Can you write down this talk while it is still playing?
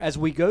as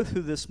we go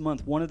through this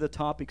month, one of the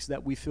topics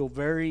that we feel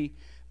very,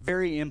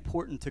 very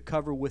important to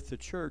cover with the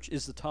church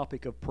is the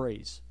topic of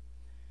praise.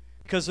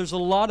 Because there's a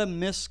lot of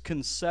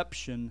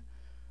misconception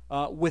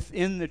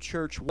within the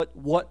church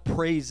what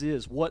praise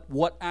is,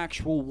 what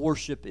actual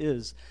worship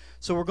is.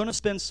 So we're going to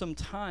spend some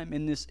time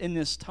in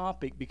this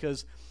topic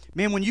because,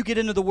 man, when you get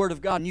into the Word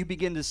of God and you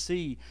begin to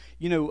see,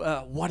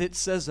 what it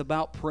says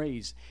about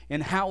praise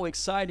and how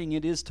exciting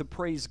it is to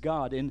praise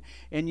God, and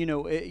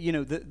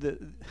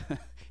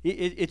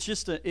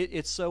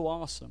it's so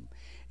awesome.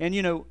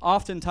 And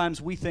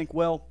oftentimes we think,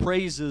 well,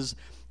 praise is,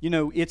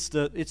 it's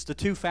the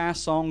 2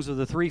 fast songs or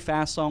the 3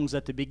 fast songs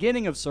at the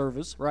beginning of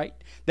service, right?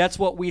 That's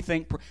what we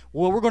think.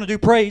 Well, we're going to do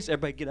praise.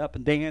 Everybody get up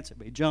and dance.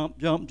 Everybody jump,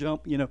 jump,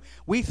 jump.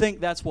 We think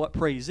that's what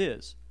praise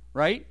is,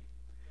 right?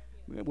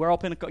 We're all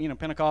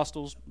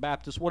Pentecostals,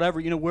 Baptists,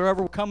 whatever.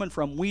 Wherever we're coming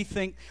from, we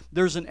think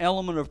there's an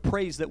element of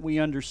praise that we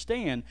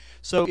understand.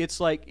 So it's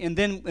like, and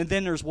then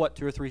there's what,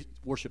 2 or 3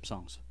 worship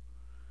songs.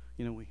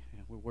 We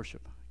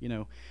worship.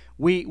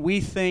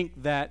 We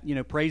think that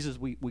praises,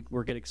 we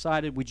get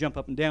excited, we jump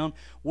up and down.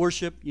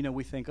 Worship,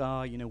 we think,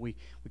 we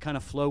kind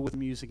of flow with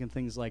music and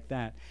things like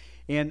that.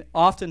 And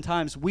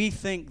oftentimes we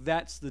think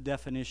that's the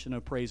definition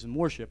of praise and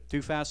worship.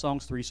 2 fast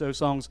songs, 3 slow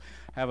songs,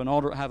 have an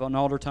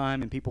altar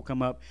time, and people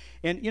come up.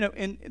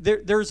 And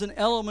there's an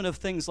element of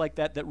things like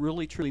that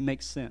really truly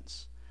makes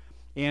sense.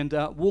 And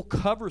we'll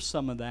cover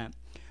some of that.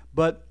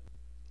 But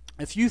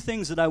a few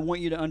things that I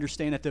want you to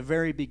understand at the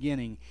very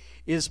beginning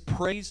is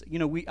praise.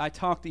 I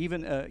talked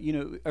even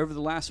over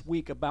the last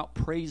week about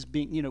praise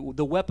being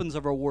the weapons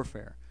of our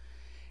warfare.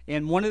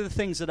 And one of the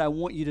things that I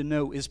want you to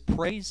know is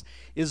praise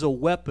is a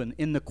weapon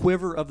in the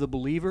quiver of the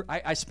believer.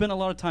 I spent a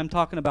lot of time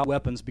talking about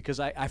weapons because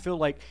I feel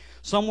like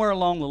somewhere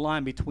along the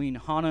line between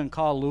Hannah and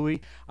Carl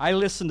Louis, I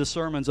listened to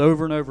sermons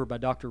over and over by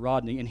Dr.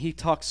 Rodney, and he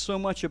talks so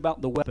much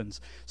about the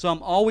weapons. So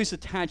I'm always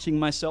attaching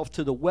myself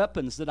to the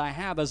weapons that I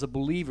have as a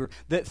believer,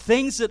 that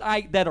things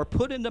that are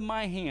put into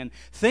my hand,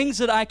 things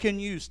that I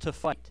can use to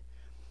fight.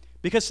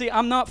 Because, see,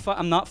 I'm not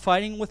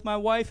fighting with my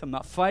wife, I'm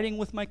not fighting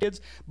with my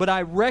kids, but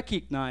I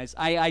recognize,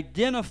 I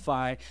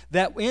identify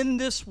that in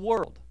this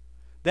world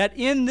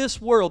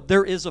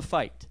there is a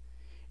fight.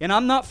 And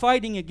I'm not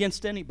fighting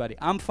against anybody.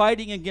 I'm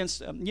fighting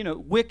against,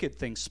 wicked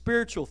things,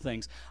 spiritual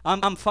things.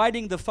 I'm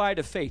fighting the fight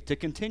of faith to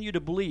continue to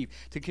believe,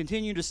 to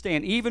continue to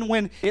stand, even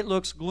when it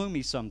looks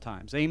gloomy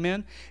sometimes.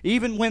 Amen?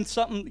 Even when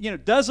something,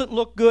 doesn't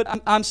look good,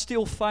 I'm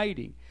still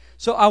fighting.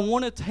 So I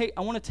want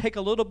to take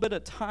a little bit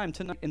of time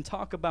tonight and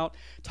talk about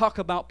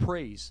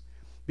praise,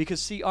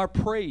 because see, our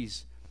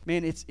praise,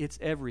 man, it's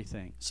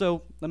everything.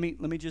 So let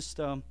me just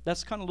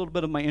that's kind of a little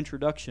bit of my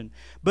introduction.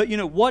 But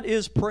what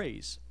is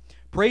praise?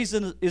 Praise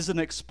is an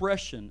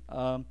expression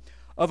of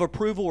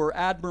approval or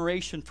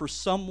admiration for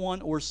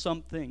someone or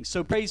something.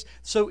 So praise.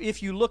 So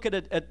if you look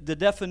at the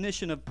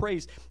definition of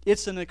praise,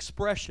 it's an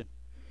expression.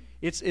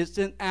 It's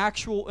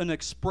an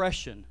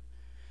expression.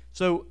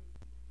 So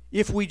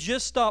if we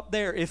just stop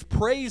there, if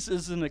praise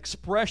is an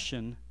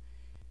expression,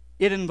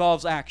 it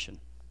involves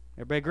action.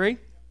 Everybody agree?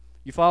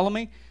 You follow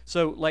me?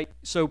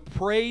 So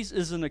praise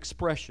is an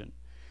expression.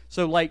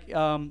 So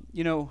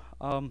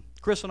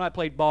Chris and I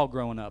played ball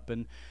growing up,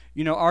 and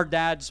our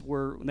dads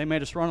they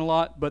made us run a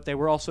lot, but they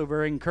were also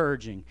very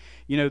encouraging.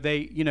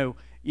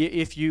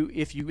 If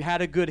you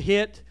had a good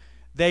hit,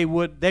 they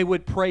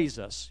would praise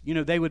us.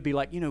 They would be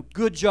like,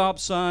 good job,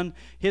 son.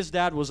 His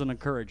dad was an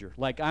encourager.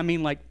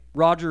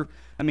 Roger,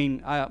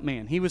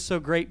 he was so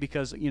great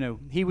because,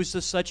 he was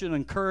just such an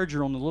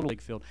encourager on the Little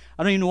League field.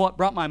 I don't even know what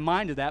brought my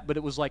mind to that, but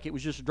it was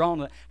just drawn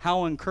to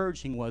how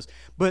encouraging he was.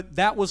 But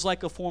that was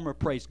like a form of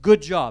praise.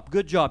 Good job.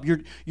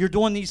 You're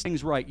doing these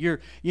things right.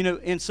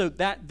 And so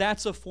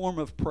that's a form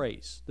of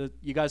praise.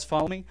 You guys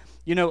follow me?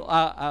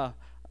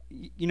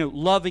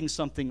 Loving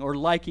something or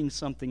liking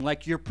something,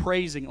 like you're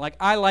praising. Like,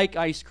 I like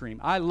ice cream.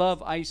 I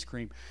love ice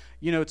cream.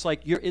 It's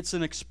like it's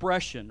an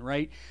expression,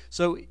 right?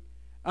 So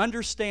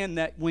understand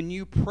that when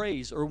you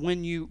praise, or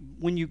when you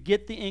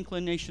get the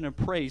inclination of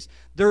praise,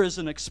 there is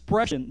an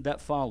expression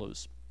that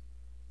follows.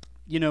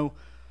 I'm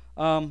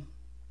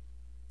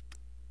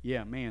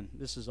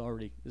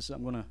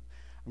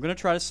gonna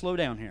try to slow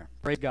down here.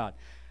 Praise God.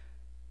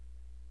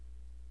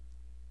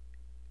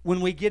 When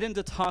we get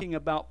into talking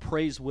about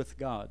praise with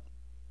God,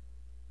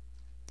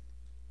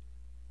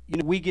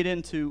 we get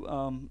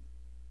into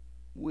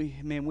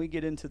we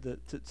get into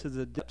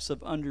the depths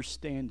of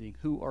understanding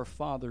who our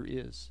Father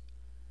is.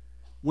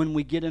 When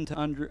we get into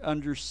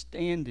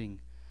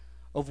understanding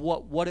of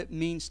what it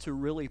means to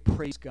really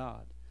praise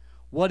God,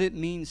 what it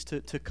means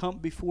to come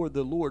before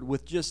the Lord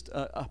with just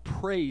a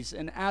praise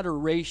and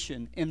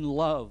adoration and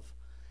love.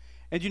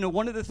 And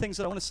one of the things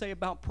that I want to say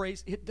about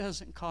praise, it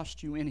doesn't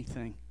cost you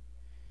anything.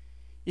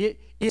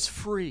 It's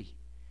free.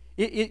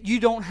 You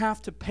don't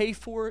have to pay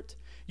for it.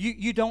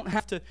 You don't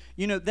have to,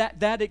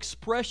 that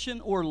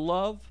expression or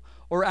love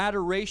or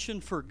adoration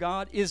for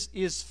God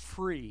is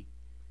free.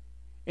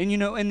 And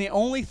and the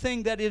only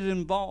thing that it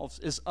involves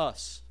is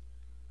us.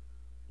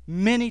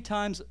 Many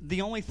times,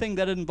 the only thing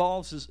that it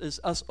involves is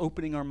us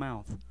opening our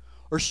mouth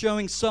or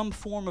showing some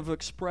form of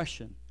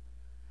expression.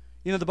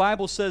 You know, the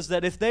Bible says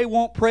that if they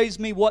won't praise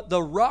me, what?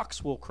 The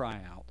rocks will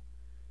cry out.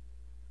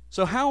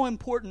 So how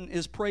important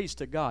is praise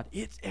to God?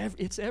 It's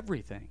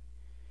everything.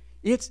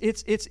 It's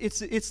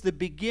the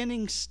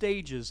beginning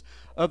stages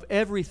of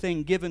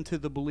everything given to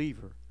the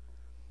believer.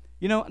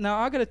 You know, now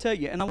I got to tell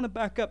you, and I want to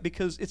back up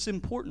because it's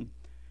important.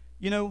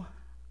 You know,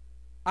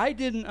 I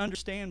didn't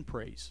understand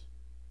praise.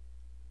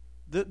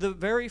 The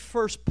very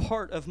first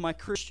part of my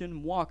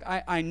Christian walk,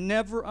 I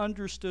never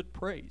understood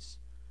praise.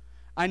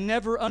 I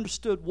never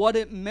understood what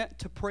it meant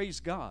to praise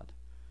God.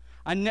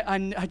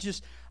 I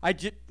just,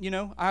 you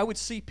know, I would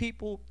see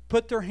people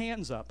put their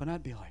hands up, and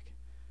I'd be like,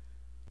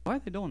 why are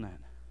they doing that?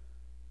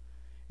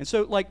 And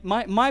so, like,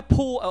 my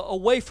pull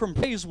away from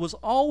praise was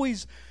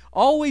always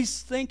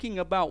thinking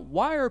about,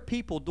 why are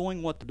people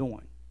doing what they're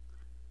doing?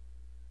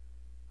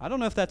 I don't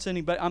know if that's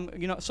anybody. I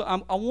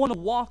want to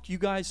walk you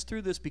guys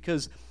through this,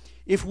 because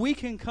if we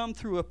can come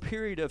through a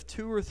period of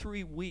 2 or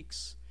 3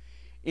 weeks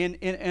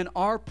and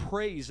our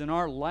praise in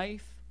our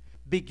life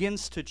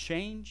begins to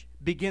change,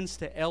 begins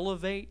to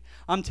elevate,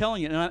 I'm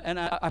telling you, and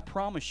I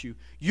promise you,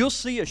 you'll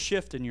see a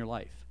shift in your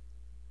life.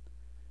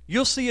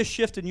 You'll see a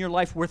shift in your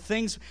life when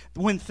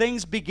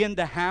things begin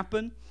to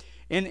happen,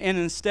 and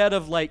instead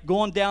of like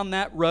going down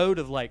that road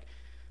of like,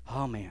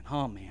 oh man,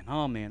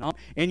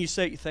 and you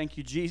say, thank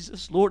you,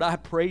 Jesus. Lord, I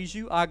praise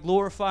you. I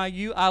glorify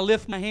you. I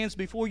lift my hands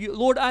before you.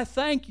 Lord, I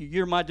thank you.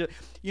 You're my,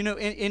 you know,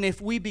 and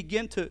if we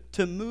begin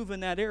to move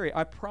in that area,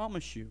 I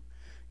promise you,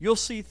 you'll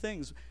see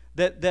things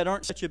that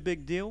aren't such a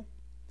big deal,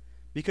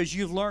 because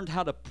you've learned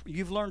how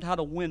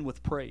to win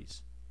with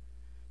praise.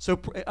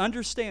 So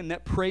understand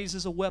that praise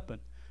is a weapon.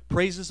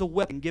 Praise is a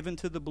weapon given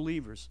to the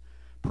believers.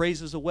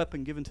 Praise is a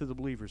weapon given to the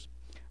believers.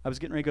 I was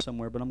getting ready to go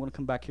somewhere, but I'm going to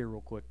come back here real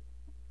quick.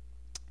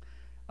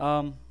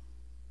 You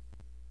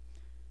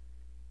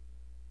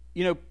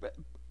know,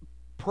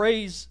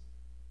 praise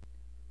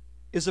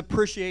is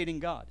appreciating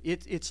God.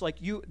 It's like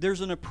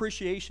there's an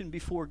appreciation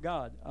before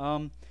God.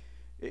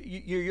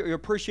 Your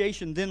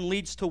appreciation then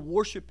leads to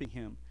worshiping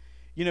Him.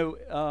 You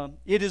know,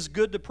 it is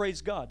good to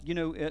praise God. You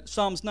know,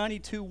 Psalms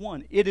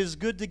 92:1, it is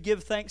good to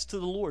give thanks to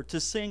the Lord,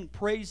 to sing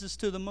praises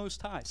to the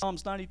Most High.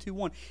 Psalms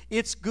 92:1,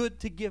 it's good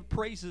to give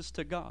praises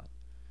to God.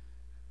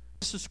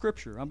 This is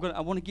Scripture. I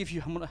want to give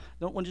you.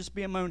 Don't want to just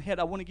be in my own head.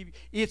 I want to give you.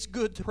 It's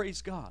good to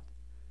praise God.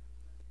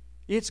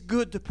 It's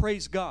good to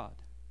praise God.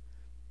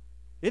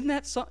 Isn't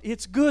that something?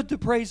 It's good to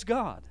praise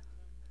God.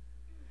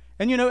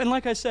 And you know, and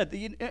like I said,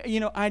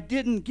 you know, I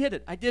didn't get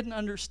it. I didn't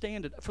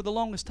understand it for the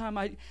longest time.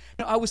 I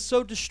was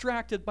so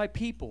distracted by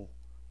people.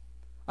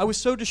 I was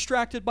so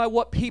distracted by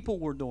what people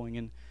were doing,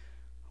 and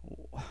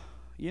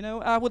you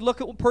know, I would look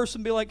at one person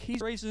and be like,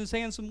 he's raising his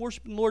hands and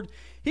worshiping the Lord.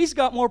 He's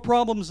got more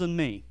problems than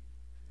me.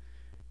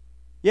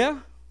 Yeah,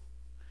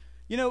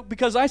 you know,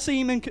 because I see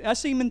him in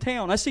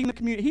town. I see him in the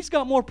community. He's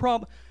got more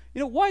problems.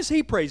 You know, why is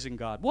he praising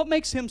God? What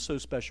makes him so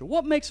special?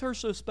 What makes her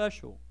so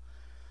special?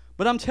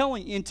 But I'm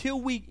telling you,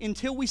 until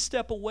we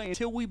step away,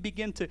 until we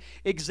begin to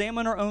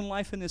examine our own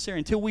life in this area,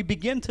 until we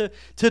begin to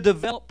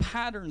develop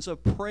patterns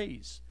of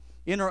praise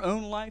in our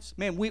own lives,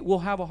 man, we'll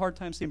have a hard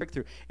time seeing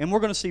breakthrough. And we're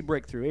going to see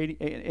breakthrough.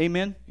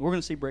 Amen? We're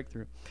going to see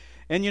breakthrough.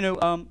 And you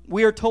know,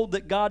 we are told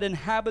that God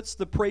inhabits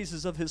the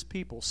praises of His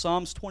people.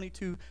 Psalms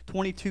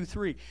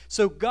 22:3.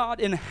 So God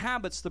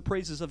inhabits the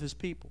praises of His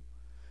people.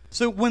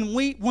 So when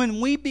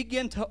we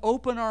begin to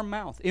open our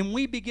mouth and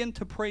we begin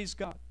to praise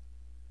God,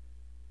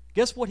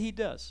 guess what He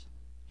does?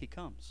 He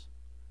comes.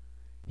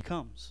 He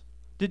comes.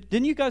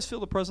 Didn't you guys feel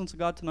the presence of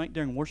God tonight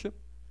during worship?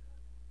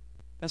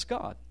 That's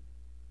God.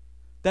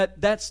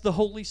 That's the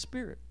Holy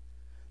Spirit.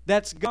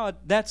 That's God.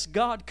 That's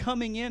God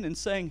coming in and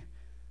saying,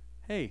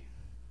 "Hey,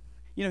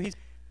 you know,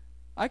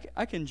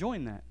 I can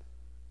join that.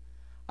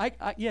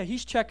 Yeah,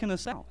 He's checking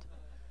us out.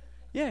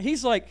 Yeah,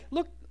 He's like,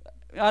 look,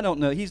 I don't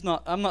know. He's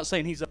not. I'm not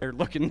saying He's up there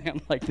looking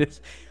down like this.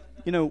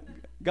 You know,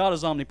 God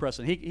is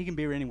omnipresent. He can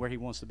be anywhere He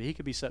wants to be. He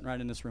could be sitting right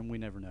in this room. We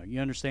never know.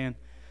 You understand?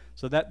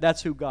 So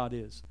that's who God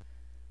is.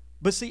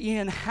 But see, He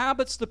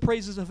inhabits the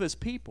praises of His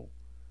people.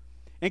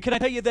 And can I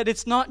tell you that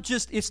it's not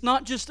just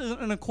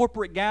in a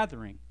corporate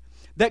gathering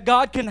that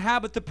God can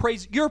inhabit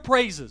your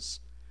praises.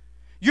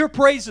 Your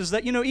praises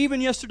that, you know, even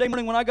yesterday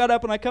morning when I got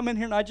up and I come in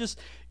here and I just,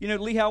 you know,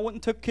 Lee Howe went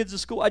and took kids to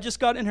school. I just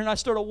got in here and I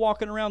started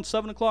walking around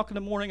 7 o'clock in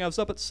the morning. I was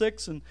up at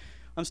 6 and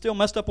I'm still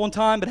messed up on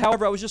time. But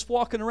however, I was just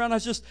walking around.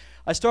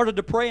 I started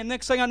to pray. And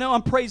next thing I know,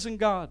 I'm praising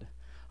God.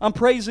 I'm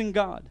praising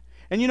God.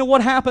 And you know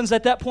what happens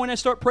at that point? I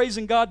start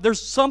praising God.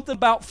 There's something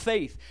about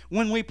faith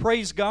when we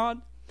praise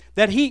God.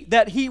 That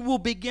he will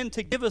begin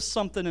to give us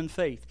something in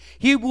faith.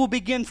 He will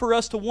begin for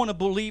us to want to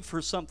believe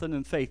for something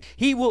in faith.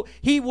 He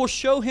will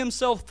show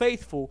Himself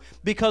faithful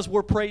because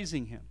we're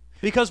praising Him.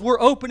 Because we're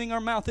opening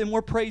our mouth and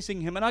we're praising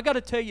Him. And I got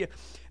to tell you,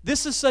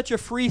 this is such a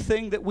free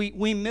thing that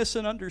we miss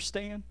and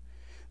understand.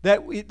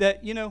 That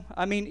you know,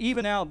 I mean,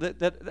 even now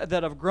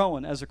that I've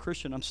grown as a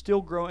Christian, I'm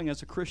still growing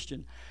as a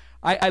Christian.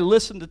 I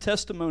listen to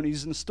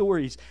testimonies and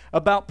stories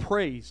about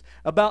praise,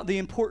 about the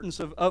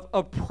importance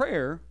of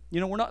prayer. You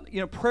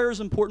know, prayer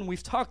is important.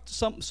 We've talked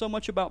so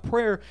much about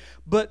prayer,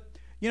 but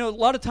you know, a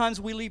lot of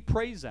times we leave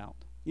praise out.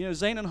 You know,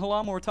 Zayn and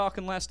Halama were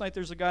talking last night.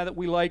 There's a guy that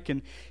we like,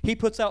 and he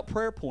puts out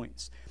prayer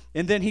points.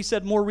 And then he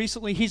said more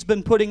recently he's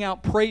been putting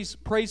out praise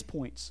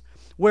points,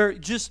 where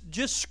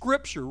just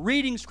scripture,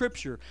 reading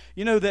scripture.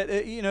 You know that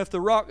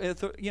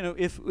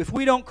if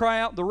we don't cry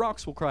out, the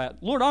rocks will cry out.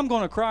 Lord, I'm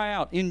going to cry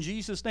out in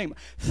Jesus' name.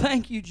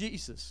 Thank you,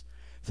 Jesus.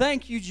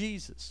 Thank you,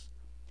 Jesus.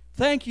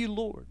 Thank you,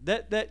 Lord.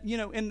 That you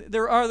know, and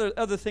there are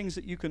other things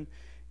that you can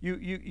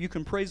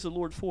praise the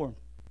Lord for.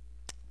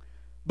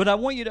 But I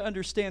want you to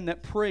understand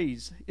that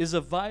praise is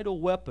a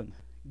vital weapon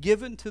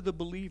given to the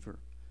believer.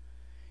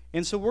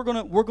 And so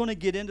we're gonna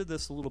get into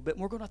this a little bit,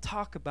 and we're gonna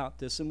talk about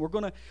this, and we're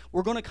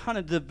gonna kind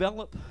of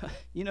develop,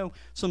 you know,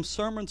 some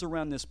sermons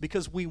around this,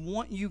 because we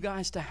want you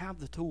guys to have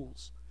the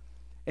tools.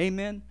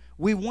 Amen.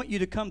 We want you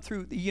to come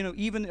through, you know,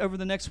 even over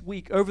the next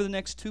week, over the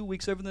next 2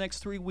 weeks, over the next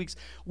 3 weeks,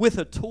 with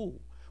a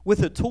tool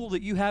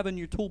that you have in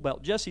your tool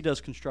belt. Jesse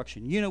does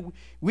construction. You know,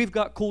 we've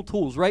got cool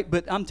tools, right?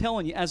 But I'm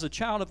telling you, as a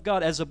child of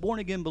God, as a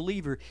born-again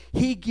believer,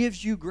 He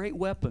gives you great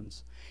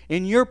weapons.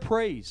 In your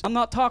praise, I'm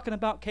not talking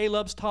about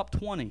Caleb's top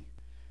 20.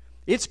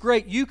 It's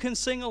great. You can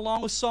sing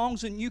along with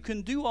songs and you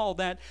can do all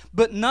that,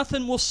 but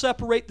nothing will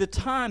separate the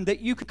time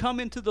that you can come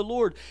into the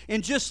Lord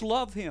and just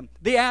love Him.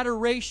 The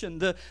adoration,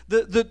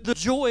 the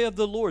joy of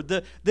the Lord,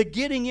 the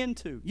getting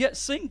into. Yes,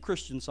 sing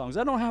Christian songs.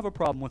 I don't have a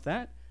problem with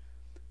that.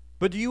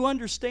 But do you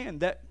understand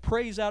that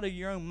praise out of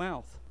your own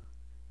mouth?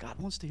 God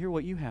wants to hear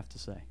what you have to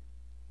say.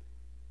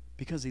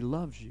 Because He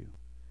loves you.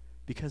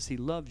 Because He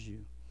loves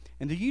you.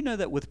 And do you know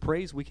that with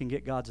praise we can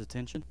get God's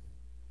attention?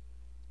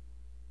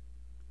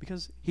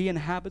 Because He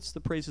inhabits the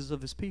praises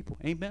of His people.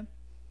 Amen?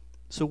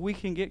 So we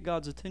can get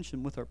God's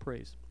attention with our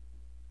praise.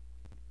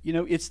 You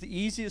know, it's the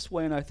easiest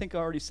way, and I think I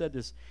already said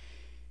this,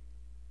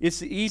 it's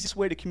the easiest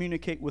way to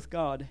communicate with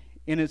God,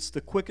 and it's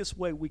the quickest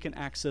way we can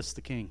access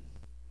the King,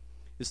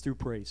 is through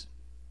praise.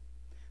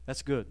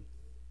 That's good.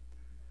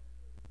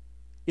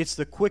 It's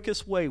the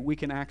quickest way we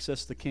can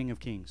access the King of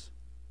Kings,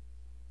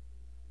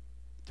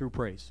 through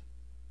praise.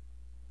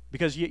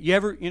 Because you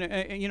ever,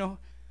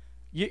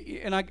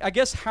 and I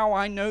guess how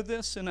I know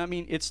this, and I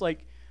mean, it's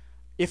like,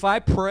 if I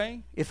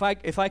pray, if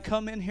I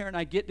come in here and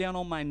I get down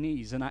on my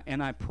knees and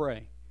I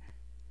pray,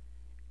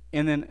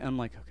 and then I'm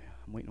like, okay,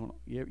 I'm waiting on.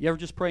 You ever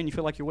just pray and you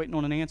feel like you're waiting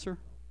on an answer?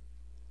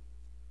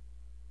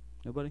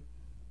 Nobody?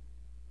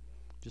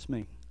 Just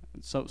me.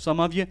 So some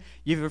of you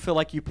ever feel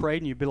like you prayed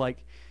and you'd be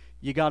like,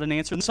 you got an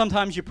answer? And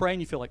sometimes you pray and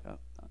you feel like, oh,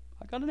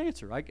 I got an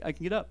answer. I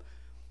can get up.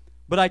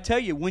 But I tell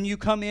you, when you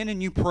come in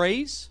and you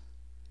praise,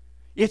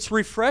 it's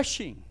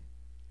refreshing.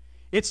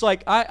 It's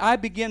like I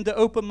begin to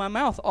open my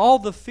mouth. All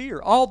the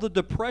fear, all the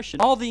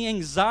depression, all the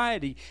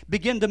anxiety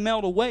begin to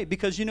melt away,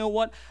 because you know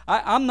what?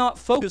 I'm not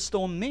focused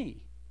on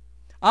me.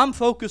 I'm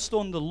focused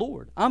on the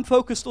Lord. I'm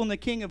focused on the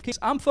King of Kings.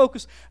 I'm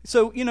focused.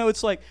 So, you know,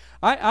 it's like,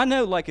 I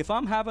know, like, if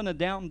I'm having a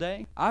down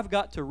day, I've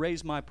got to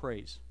raise my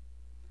praise.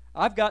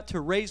 I've got to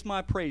raise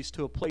my praise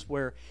to a place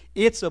where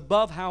it's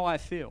above how I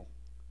feel.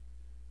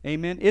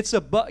 Amen. It's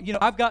above, you know,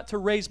 I've got to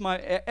raise my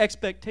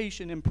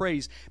expectation in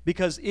praise,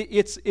 because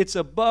it's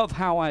above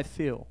how I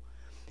feel.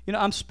 You know,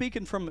 I'm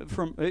speaking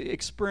from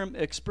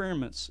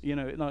experiments, you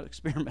know, not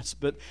experiments,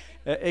 but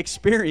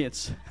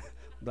experience.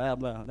 Blah,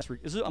 blah.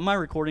 Am I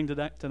recording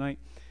tonight?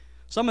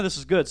 Some of this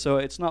is good, so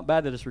it's not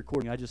bad that it's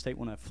recording. I just hate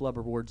when I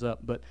flubber words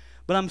up. But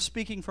I'm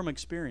speaking from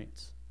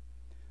experience.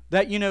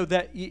 That, you know,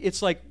 that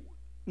it's like,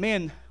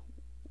 man,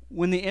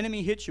 when the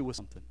enemy hits you with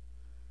something,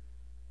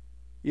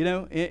 you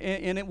know,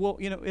 and it will,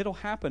 you know, it'll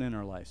happen in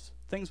our lives.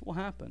 Things will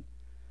happen.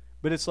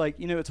 But it's like,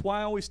 you know, it's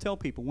why I always tell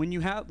people, when you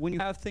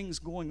have things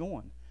going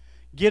on,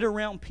 get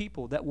around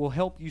people that will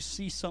help you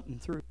see something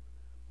through.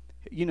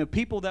 You know,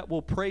 people that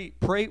will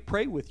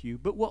pray with you,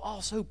 but will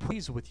also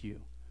praise with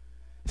you.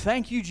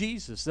 Thank you,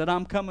 Jesus, that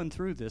I'm coming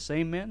through this.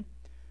 Amen?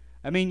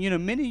 I mean, you know,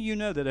 many of you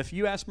know that if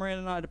you ask Miranda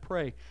and I to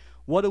pray,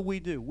 what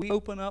do? We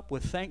open up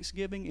with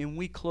thanksgiving and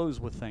we close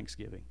with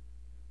thanksgiving.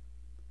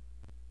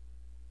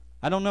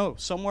 I don't know,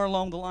 somewhere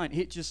along the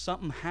line,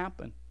 something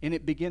happened, and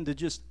it began to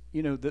just,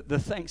 you know, the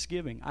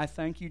thanksgiving. I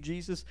thank you,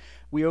 Jesus.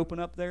 We open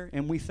up there,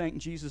 and we thank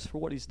Jesus for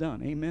what He's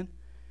done. Amen?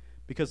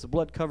 Because the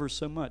blood covers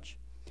so much.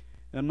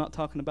 And I'm not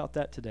talking about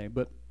that today,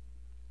 but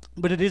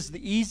it is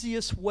the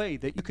easiest way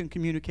that you can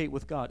communicate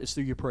with God is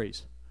through your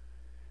praise.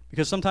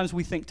 Because sometimes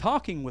we think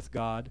talking with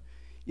God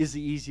is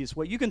the easiest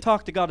way. You can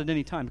talk to God at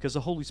any time because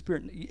the Holy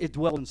Spirit, it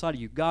dwells inside of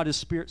you. God is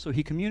Spirit, so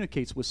He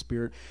communicates with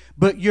Spirit.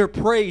 But your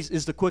praise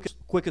is the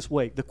quickest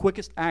way. The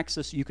quickest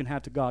access you can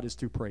have to God is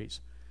through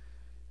praise.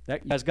 You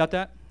guys got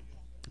that?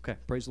 Okay,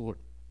 praise the Lord.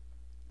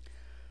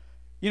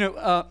 You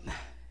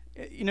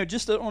know,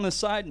 just on a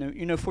side note,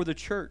 you know, for the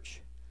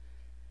church,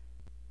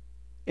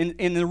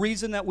 and the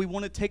reason that we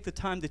want to take the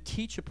time to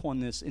teach upon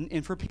this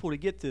and for people to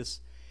get this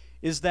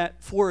is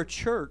that for a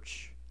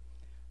church,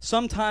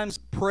 sometimes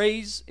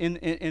praise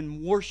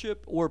and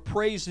worship or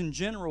praise in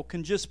general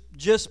can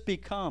just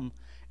become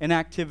an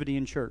activity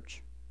in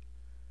church.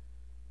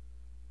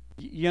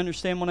 You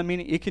understand what I mean?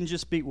 It can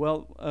just be,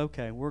 well,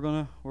 okay, we're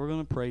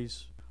gonna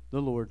praise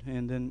the Lord,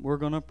 and then we're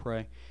gonna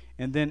pray,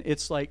 and then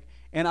it's like,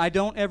 And I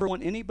don't ever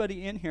want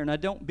anybody in here, and I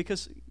don't,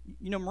 because,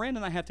 Miranda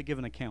and I have to give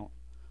an account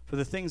for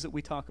the things that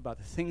we talk about,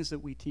 the things that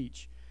we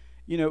teach.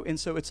 And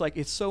so it's like,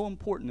 it's so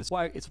important.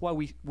 It's why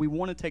we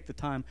want to take the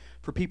time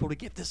for people to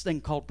get this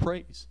thing called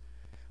praise.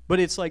 But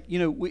it's like,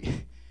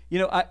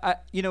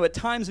 at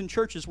times in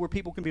churches where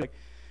people can be like,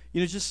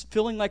 just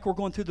feeling like we're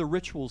going through the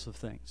rituals of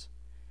things.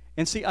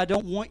 And see, I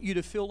don't want you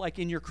to feel like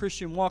in your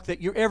Christian walk that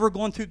you're ever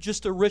going through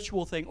just a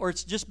ritual thing or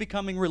it's just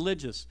becoming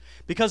religious.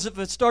 Because if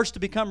it starts to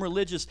become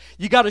religious,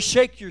 you got to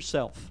shake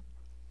yourself.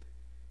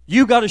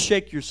 You got to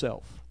shake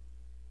yourself.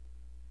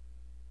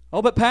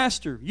 Oh, but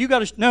Pastor, you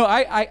got to... No,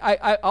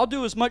 I'll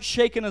do as much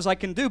shaking as I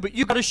can do, but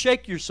you got to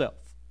shake yourself.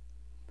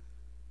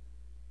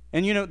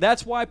 And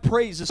that's why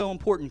praise is so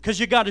important, because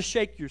you got to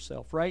shake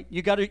yourself, right?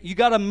 You got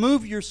to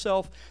move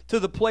yourself to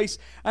the place.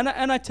 And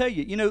I tell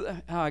you,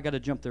 I got to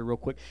jump there real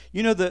quick.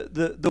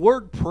 The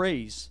word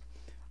praise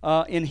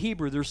in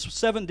Hebrew, there's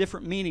 7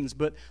 different meanings,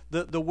 but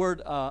the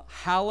word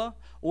halla,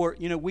 or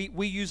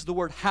we use the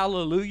word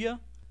hallelujah.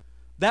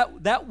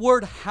 That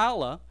word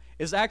halla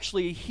is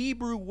actually a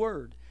Hebrew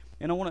word,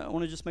 and I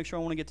want to just make sure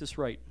I want to get this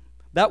right.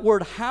 That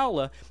word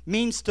halla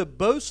means to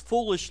boast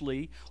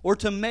foolishly or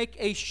to make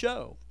a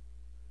show.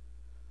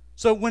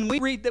 So when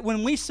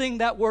we sing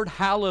that word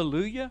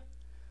hallelujah,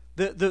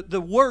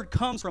 the word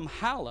comes from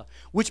halla,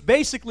 which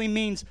basically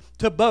means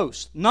to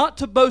boast. Not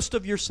to boast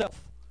of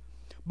yourself,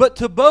 but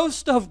to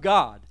boast of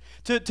God.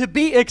 To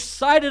be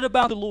excited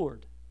about the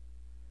Lord.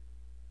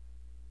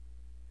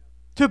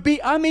 To be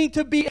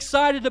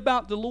excited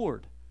about the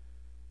Lord.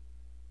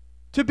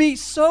 To be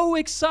so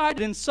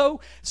excited and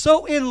so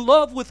in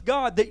love with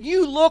God that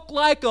you look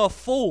like a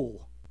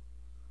fool.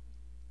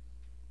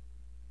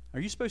 Are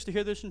you supposed to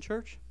hear this in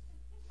church?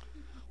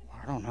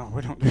 I don't know.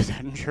 We don't do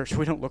that in church.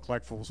 We don't look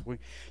like fools.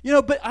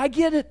 But I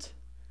get it.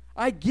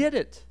 I get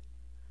it.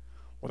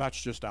 Well,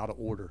 that's just out of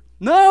order.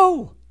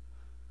 No.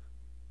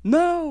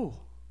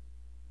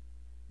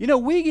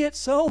 We get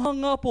so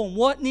hung up on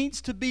what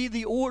needs to be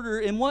the order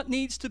and what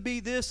needs to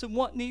be this and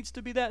what needs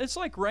to be that. It's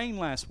like Rain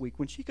last week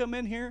when she come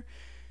in here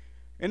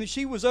and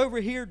she was over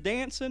here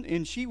dancing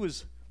and she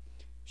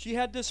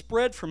had this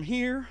spread from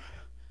here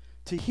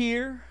to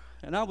here,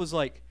 and I was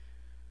like,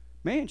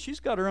 man, she's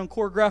got her own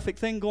choreographic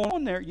thing going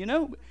on there,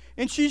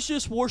 and she's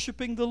just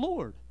worshiping the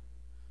Lord.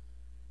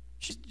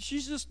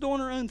 She's just doing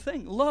her own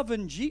thing,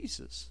 loving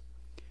Jesus.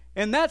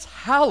 And that's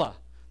halla.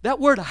 That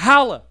word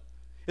halla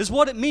is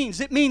what it means.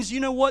 It means,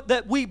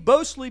 that we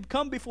boastfully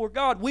come before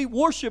God. We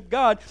worship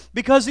God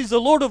because He's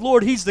the Lord of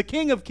Lords. He's the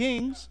King of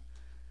Kings.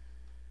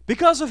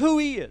 Because of who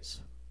He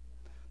is.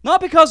 Not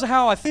because of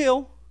how I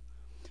feel.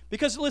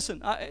 Because,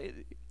 listen,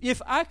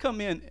 if I come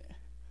in,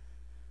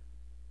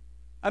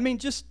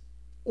 just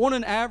on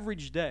an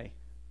average day,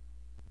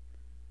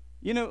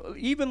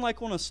 even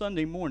like on a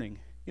Sunday morning,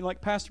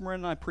 like Pastor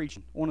Miranda and I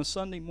preaching, on a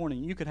Sunday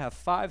morning, you could have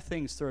 5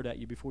 things thrown at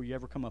you before you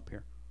ever come up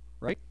here,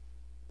 right?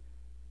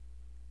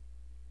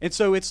 And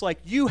so it's like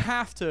you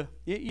have to,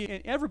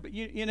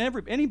 in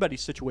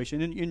anybody's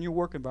situation, in your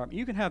work environment,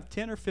 you can have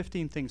 10 or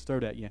 15 things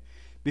thrown at you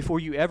before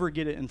you ever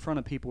get it in front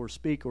of people or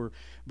speak or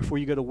before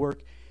you go to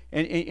work.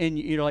 And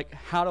you're like,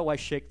 how do I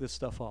shake this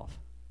stuff off?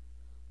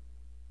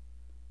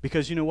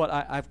 Because you know what,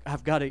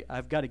 I've got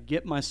to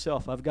get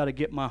myself, I've got to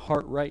get my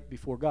heart right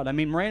before God.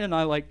 Miranda and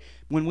I, like,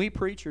 when we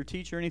preach or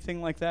teach or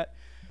anything like that,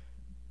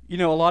 a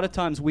lot of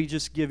times we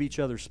just give each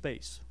other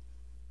space.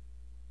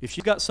 If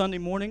she's got Sunday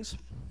mornings,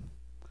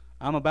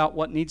 I'm about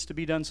what needs to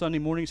be done Sunday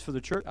mornings for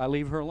the church, I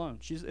leave her alone.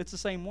 It's the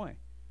same way.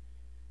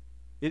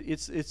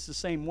 It's the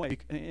same way.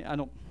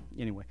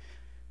 Anyway.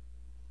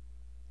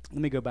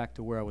 Let me go back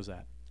to where I was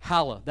at.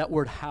 Halla, that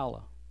word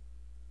halla.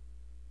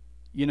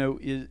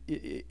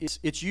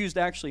 It's used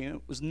actually,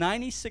 it was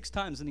 96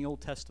 times in the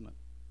Old Testament.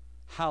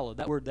 Halla,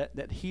 that word,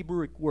 that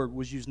Hebrew word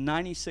was used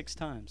 96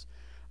 times.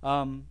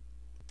 And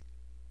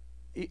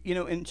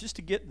just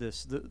to get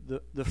this,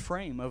 the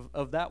frame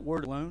of that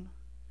word alone,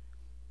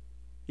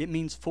 it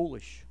means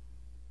foolish.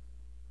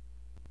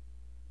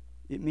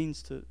 It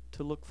means to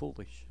look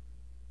foolish.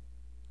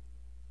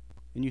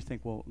 And you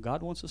think, well,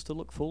 God wants us to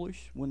look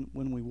foolish when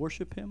we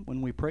worship Him,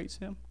 when we praise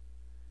Him?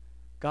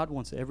 God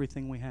wants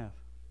everything we have.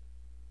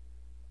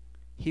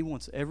 He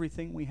wants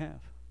everything we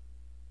have.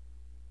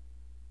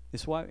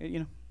 It's why,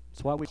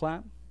 it's why we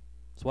clap.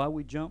 It's why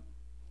we jump.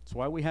 It's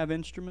why we have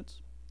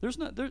instruments.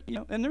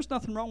 And there's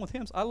nothing wrong with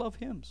hymns. I love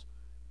hymns.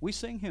 We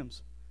sing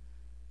hymns.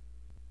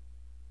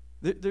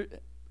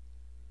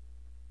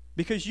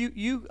 Because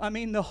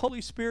the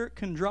Holy Spirit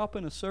can drop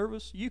in a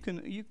service.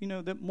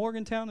 That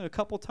Morgantown, a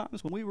couple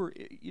times when we were,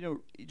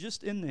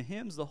 just in the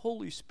hymns, the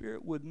Holy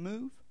Spirit would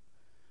move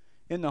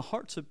in the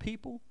hearts of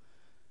people.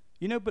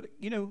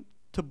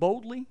 To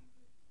boldly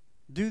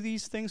do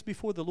these things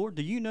before the Lord.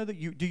 Do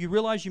you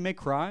realize you may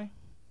cry?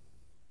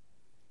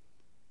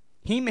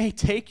 He may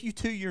take you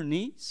to your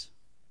knees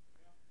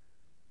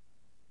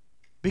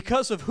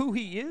because of who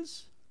He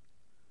is.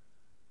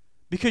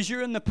 Because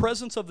you're in the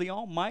presence of the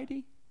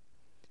Almighty.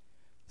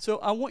 So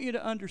I want you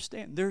to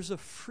understand, there's a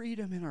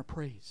freedom in our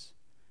praise.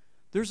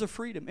 There's a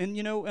freedom. And,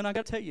 and I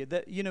got to tell you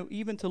that,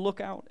 even to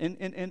look out and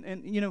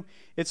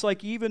it's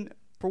like even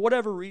for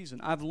whatever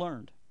reason I've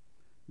learned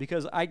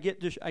because I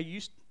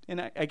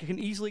can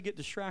easily get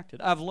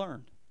distracted. I've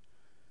learned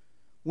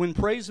when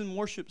praise and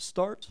worship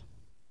starts,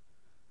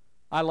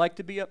 I like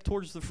to be up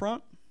towards the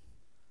front.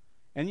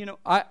 And,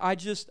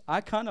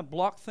 I kind of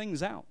block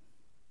things out.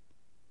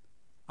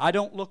 I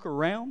don't look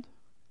around.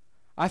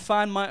 I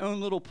find my own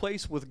little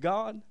place with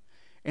God,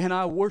 and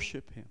I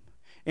worship Him,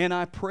 and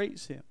I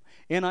praise Him,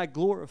 and I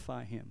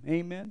glorify Him.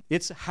 Amen.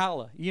 It's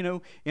holla,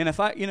 And if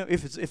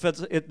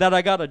it's that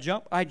I gotta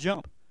jump, I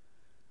jump.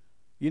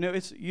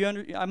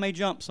 I may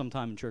jump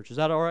sometime in church. Is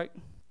that all right?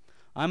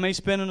 I may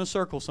spin in a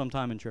circle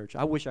sometime in church.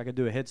 I wish I could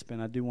do a head spin.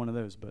 I'd do one of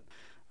those, but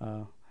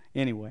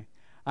anyway,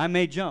 I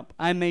may jump.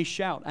 I may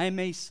shout. I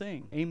may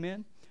sing.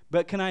 Amen.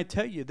 But can I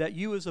tell you that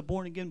you as a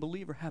born-again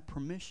believer have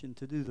permission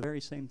to do the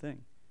very same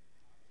thing?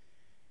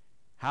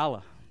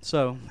 Holla.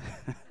 So,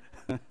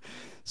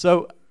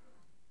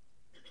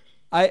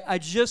 I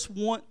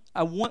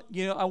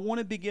want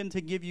to begin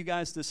to give you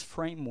guys this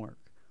framework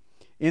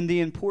in the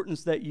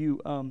importance that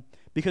you,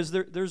 because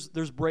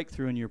there's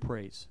breakthrough in your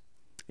praise.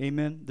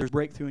 Amen. There's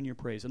breakthrough in your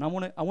praise. And I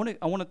want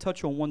to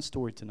touch on one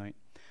story tonight.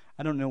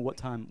 I don't know where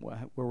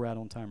we're at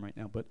on time right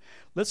now, but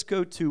let's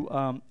go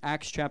to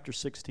Acts chapter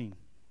 16.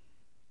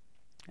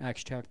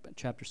 Acts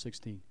chapter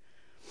 16.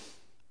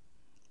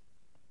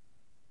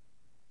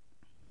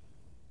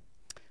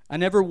 I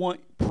never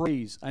want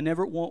praise. I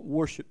never want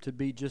worship to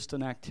be just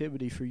an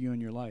activity for you in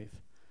your life.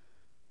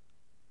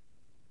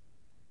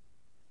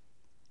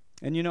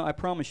 And I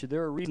promise you,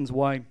 there are reasons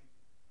why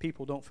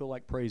people don't feel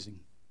like praising.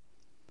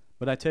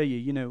 But I tell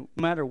you, no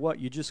matter what,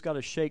 you just got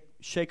to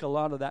shake a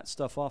lot of that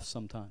stuff off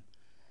sometime.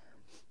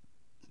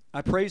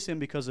 I praise Him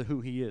because of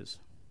who He is,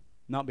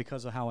 not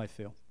because of how I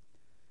feel.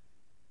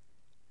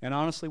 And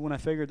honestly, when I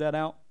figured that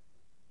out,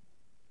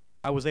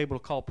 I was able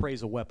to call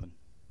praise a weapon.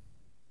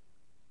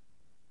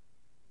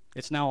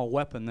 It's now a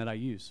weapon that I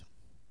use.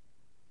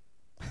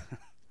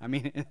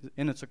 And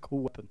it's a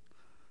cool weapon.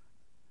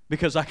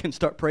 Because I can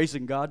start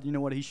praising God. You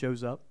know what? He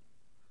shows up.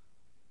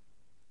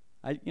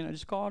 I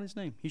just call out His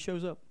name. He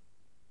shows up.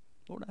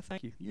 Lord, I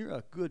thank you. You're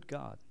a good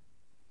God.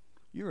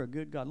 You're a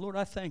good God. Lord,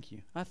 I thank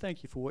you. I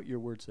thank you for what your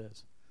word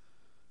says.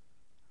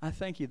 I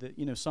thank you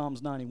that,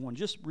 Psalms 91,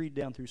 just read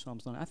down through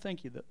Psalms 91. I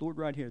thank you that, Lord,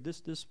 right here,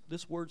 this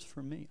word's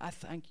for me. I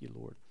thank you,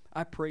 Lord.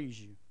 I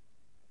praise you.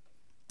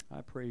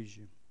 I praise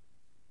you.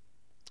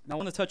 Now, I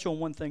want to touch on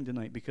one thing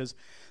tonight because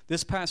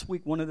this past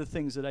week, one of the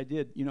things that I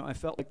did, I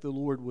felt like the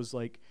Lord was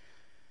like,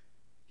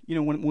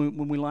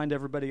 when we lined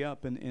everybody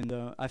up and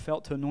I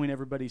felt to anoint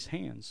everybody's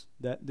hands,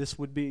 that this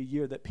would be a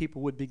year that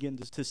people would begin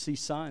to see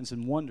signs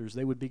and wonders.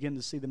 They would begin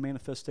to see the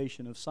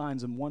manifestation of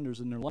signs and wonders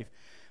in their life.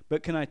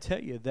 But can I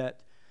tell you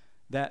that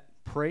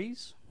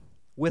praise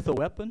with a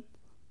weapon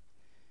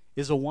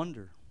is a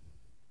wonder.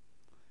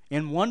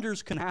 And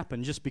wonders can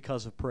happen just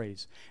because of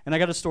praise. And I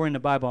got a story in the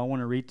Bible I want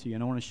to read to you,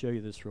 and I want to show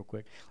you this real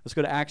quick. Let's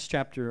go to Acts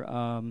chapter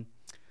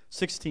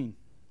 16.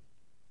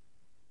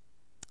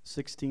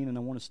 16, and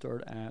I want to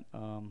start at,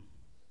 I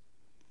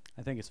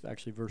think it's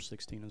actually verse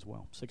 16 as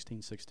well.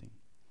 16:16.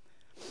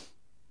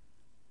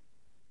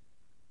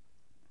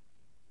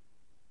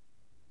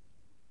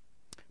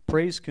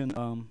 Praise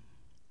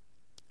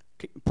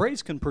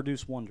can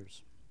produce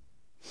wonders.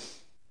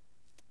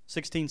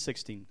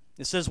 16:16.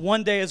 It says,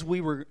 one day as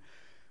we were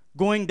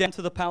going down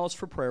to the palace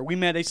for prayer, we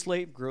met a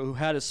slave girl who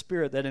had a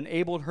spirit that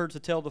enabled her to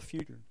tell the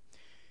future.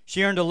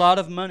 She earned a lot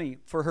of money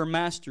for her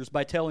masters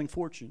by telling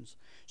fortunes.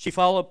 She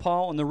followed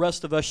Paul and the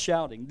rest of us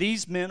shouting,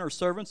 "These men are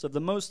servants of the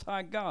Most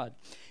High God,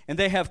 and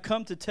they have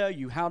come to tell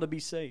you how to be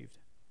saved."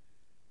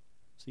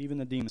 So even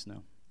the demons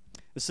know.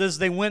 It says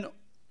they went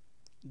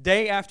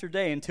day after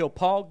day until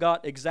Paul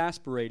got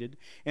exasperated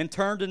and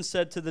turned and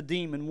said to the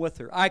demon with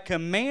her, "I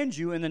command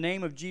you in the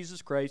name of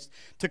Jesus Christ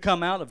to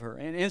come out of her."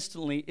 And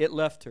instantly it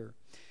left her.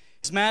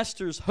 His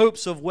master's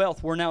hopes of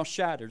wealth were now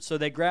shattered, so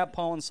they grabbed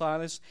Paul and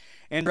Silas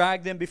and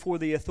dragged them before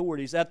the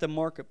authorities at the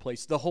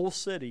marketplace. The whole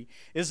city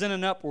is in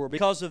an uproar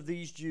because of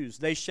these Jews.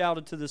 They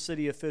shouted to the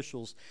city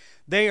officials,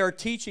 "They are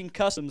teaching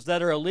customs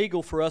that are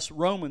illegal for us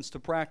Romans to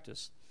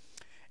practice."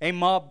 A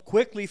mob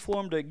quickly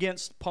formed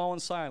against Paul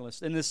and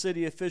Silas, and the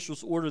city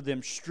officials ordered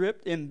them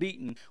stripped and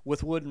beaten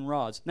with wooden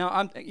rods.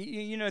 Now,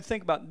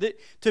 think about it.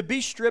 To be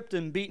stripped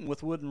and beaten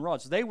with wooden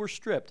rods, they were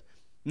stripped.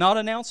 Not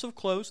an ounce of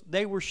clothes,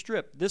 they were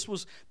stripped. This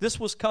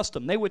was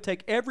custom. They would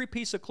take every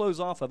piece of clothes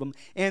off of them,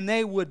 and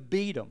they would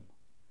beat them.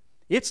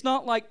 It's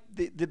not like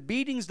the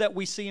beatings that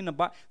we see in the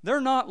Bible.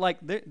 They're not like,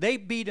 they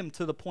beat them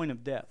to the point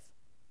of death.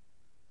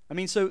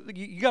 So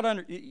you got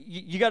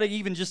to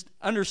even just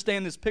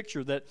understand this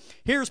picture that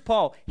here's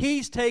Paul.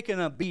 He's taken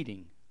a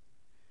beating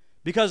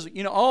because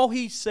all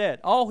he said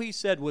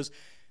was,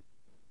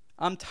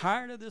 "I'm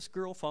tired of this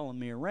girl following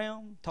me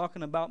around,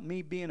 talking about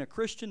me being a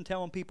Christian,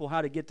 telling people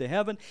how to get to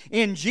heaven.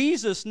 In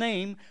Jesus'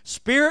 name,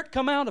 spirit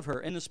come out of her."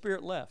 And the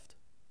spirit left.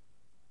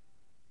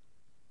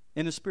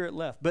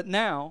 But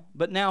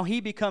now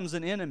he becomes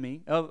an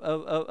enemy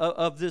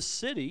of this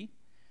city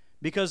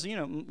because,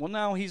 well,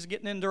 now he's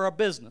getting into our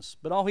business.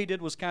 But all he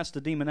did was cast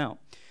the demon out.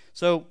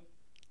 So,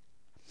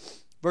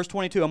 verse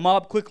 22, a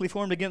mob quickly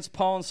formed against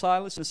Paul and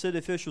Silas, and the city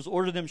officials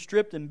ordered them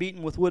stripped and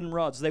beaten with wooden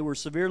rods. They were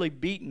severely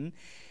beaten,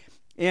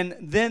 and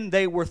then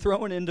they were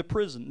thrown into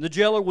prison. The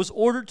jailer was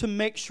ordered to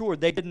make sure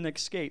they didn't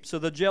escape. So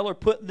the jailer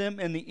put them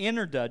in the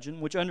inner dungeon,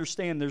 which,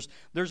 understand, there's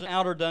an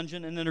outer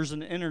dungeon and then there's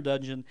an inner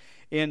dungeon.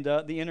 And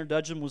the inner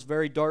dungeon was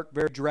very dark,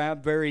 very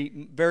drab,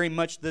 very, very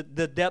much the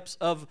depths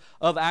of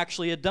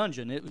actually a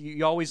dungeon.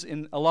 You always,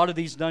 in a lot of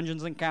these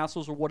dungeons and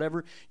castles or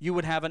whatever, you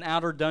would have an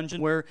outer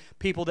dungeon where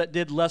people that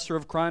did lesser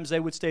of crimes, they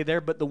would stay there,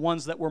 but the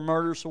ones that were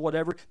murderers or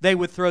whatever, they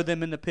would throw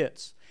them in the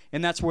pits.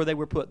 And that's where they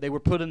were put. They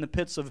were put in the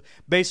pits of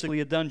basically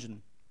a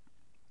dungeon.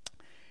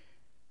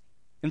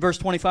 In verse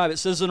 25, it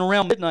says, and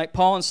around midnight,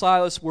 Paul and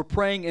Silas were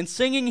praying and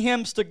singing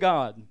hymns to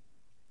God,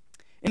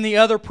 and the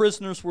other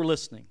prisoners were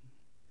listening.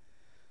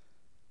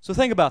 So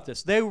think about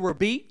this. They were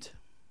beat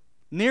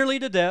nearly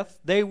to death.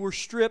 They were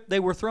stripped. They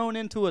were thrown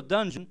into a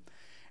dungeon.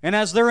 And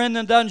as they're in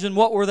the dungeon,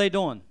 what were they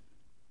doing?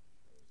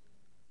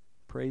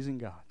 Praising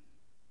God.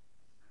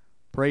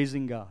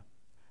 Praising God.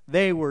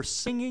 They were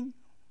singing.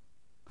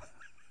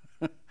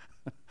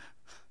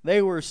 They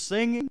were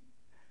singing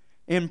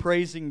and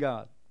praising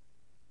God.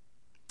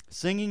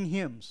 Singing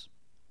hymns.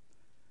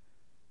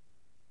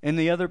 And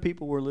the other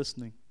people were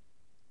listening.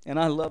 And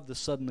I love the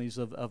suddenlies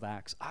of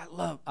Acts.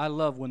 I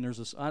love when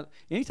there's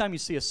anytime you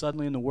see a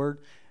suddenly in the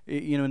Word,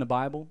 in the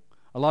Bible,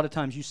 a lot of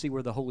times you see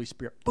where the Holy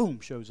Spirit, boom,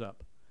 shows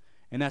up.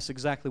 And that's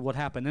exactly what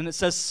happened. And it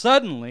says,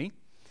 suddenly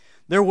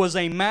there was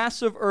a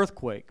massive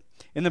earthquake,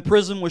 and the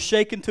prison was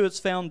shaken to its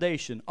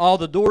foundation. All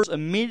the doors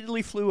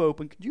immediately flew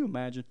open. Could you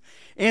imagine?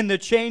 And the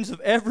chains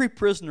of every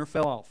prisoner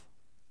fell off.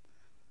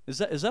 Is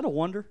that a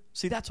wonder?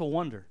 See, that's a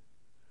wonder.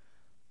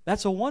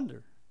 That's a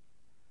wonder.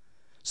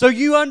 So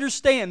you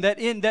understand that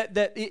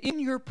in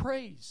your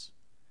praise,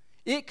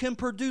 it can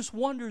produce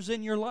wonders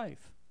in your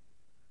life.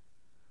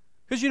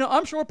 Because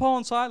I'm sure Paul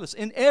and Silas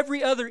and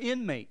every other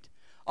inmate,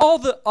 all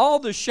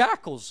the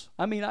shackles.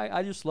 I mean,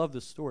 I just love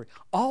this story.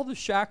 All the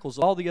shackles,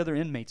 all the other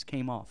inmates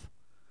came off.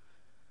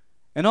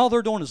 And all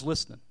they're doing is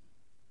listening.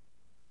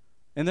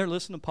 And they're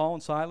listening to Paul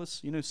and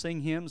Silas,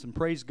 sing hymns and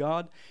praise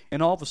God.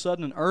 And all of a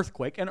sudden an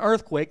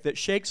earthquake that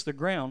shakes the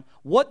ground.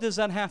 What does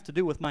that have to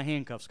do with my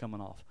handcuffs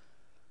coming off?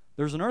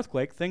 There's an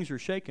earthquake, things are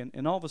shaking,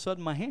 and all of a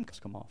sudden my handcuffs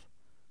come off.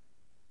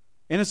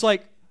 And it's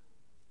like,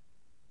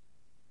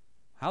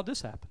 how'd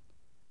this happen?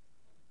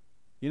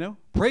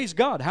 Praise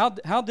God.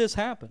 How'd this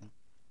happen?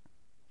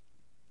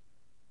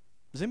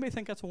 Does anybody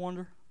think that's a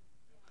wonder?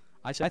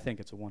 I think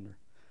it's a wonder.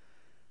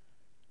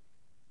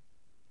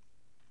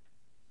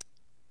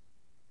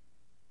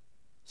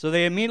 So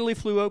they immediately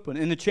flew open,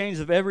 and the chains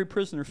of every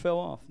prisoner fell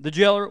off. The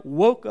jailer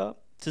woke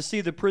up to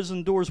see the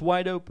prison doors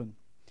wide open.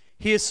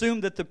 He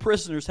assumed that the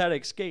prisoners had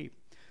escaped,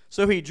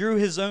 so he drew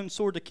his own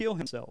sword to kill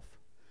himself.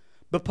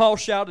 But Paul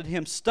shouted to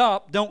him,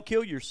 "Stop, don't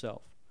kill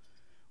yourself.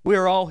 We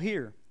are all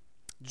here."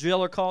 The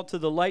jailer called to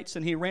the lights,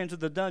 and he ran to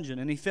the dungeon,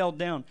 and he fell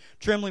down,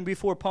 trembling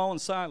before Paul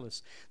and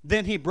Silas.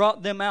 Then he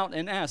brought them out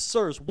and asked,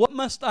 "Sirs, what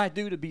must I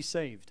do to be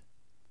saved?"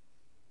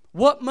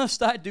 What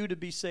must I do to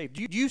be saved?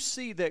 Do you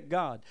see that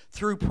God,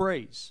 through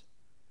praise,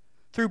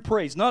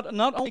 not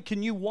only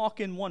can you walk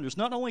in wonders,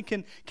 not only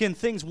can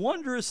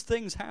wondrous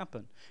things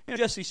happen.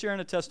 Jesse's sharing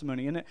a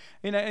testimony,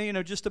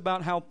 and just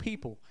about how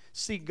people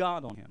see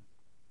God on him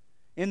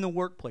in the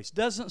workplace.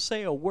 Doesn't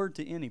say a word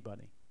to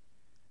anybody.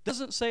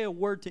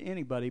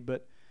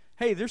 But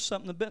hey, there's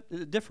something a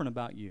bit different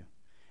about you.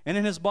 And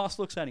then his boss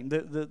looks at him.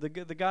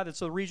 The guy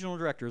that's a regional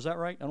director, is that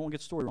right? I don't want to get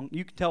the story wrong.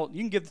 You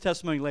can give the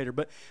testimony later,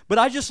 but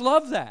I just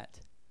love that.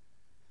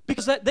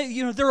 Because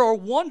there are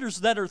wonders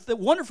that are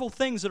wonderful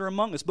things that are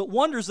among us, but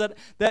wonders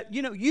that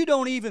you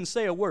don't even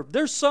say a word.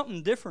 There's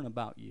something different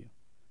about you.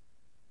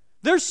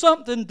 There's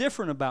something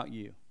different about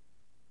you.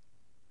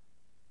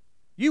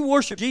 You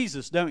worship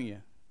Jesus, don't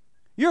you?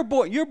 You're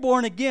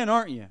born again,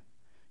 aren't you?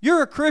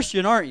 You're a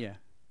Christian, aren't you?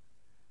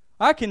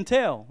 I can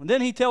tell. And then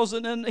he tells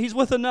it, and he's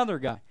with another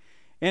guy.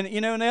 And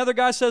and the other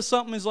guy says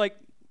something, he's like,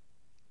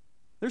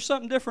 there's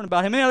something different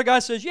about him. And the other guy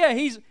says, yeah,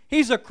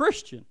 he's a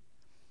Christian.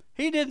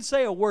 He didn't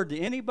say a word to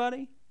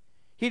anybody.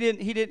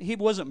 He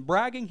wasn't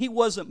bragging, he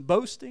wasn't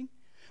boasting.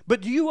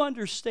 But do you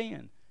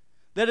understand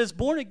that as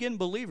born again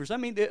believers,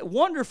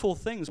 wonderful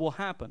things will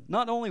happen.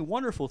 Not only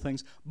wonderful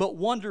things, but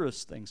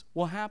wondrous things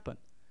will happen.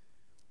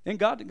 And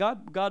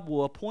God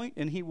will appoint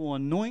and he will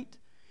anoint.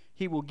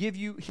 He will give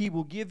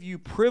you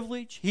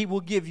privilege. He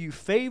will give you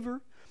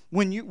favor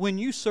when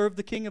you serve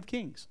the King of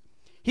Kings.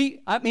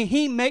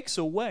 He makes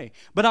a way.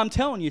 But I'm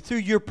telling you, through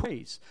your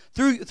praise,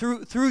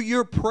 through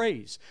your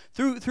praise,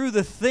 through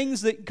the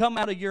things that come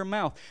out of your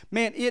mouth,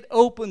 man, it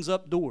opens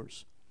up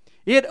doors.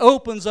 It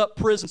opens up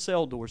prison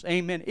cell doors.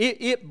 Amen.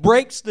 It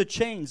breaks the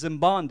chains and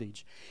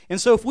bondage. And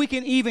so if we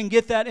can even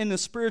get that in the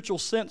spiritual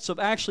sense of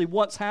actually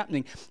what's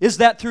happening, is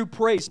that through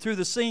praise, through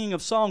the singing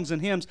of songs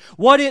and hymns,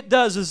 what it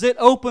does is it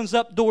opens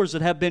up doors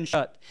that have been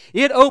shut.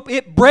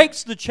 It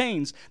breaks the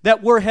chains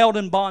that were held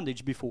in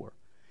bondage before.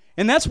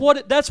 And that's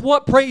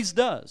what praise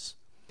does.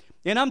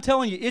 And I'm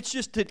telling you, it's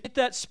just to get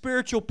that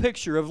spiritual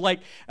picture of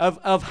like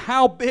of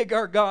how big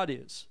our God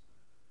is.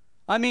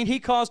 I mean, He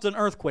caused an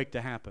earthquake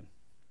to happen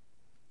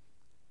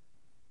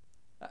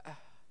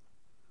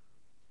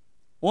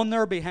on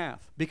their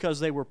behalf because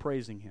they were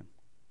praising Him.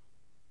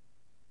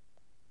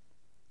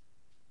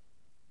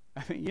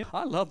 I mean, yeah,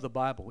 I love the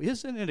Bible.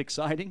 Isn't it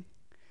exciting?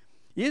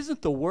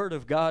 Isn't the Word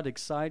of God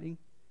exciting?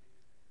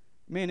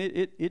 Man,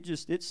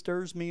 it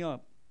stirs me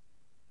up.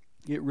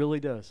 It really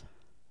does.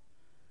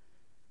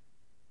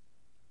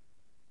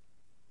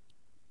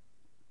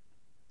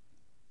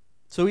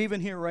 So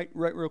even here, right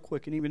real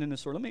quick, and even in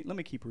this story, let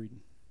me keep reading.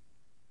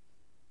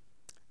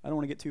 I don't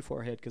want to get too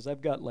far ahead because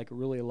I've got like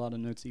really a lot of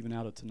notes even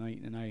out of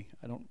tonight, and I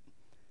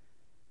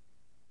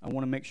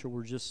want to make sure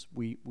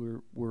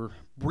we're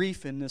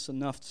brief in this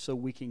enough so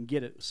we can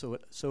get it so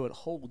it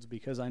holds,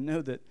 because I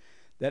know that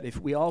if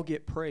we all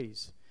get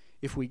praise,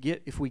 if we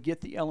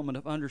get the element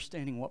of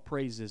understanding what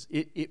praise is,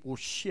 it will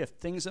shift.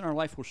 Things in our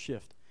life will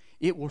shift.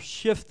 It will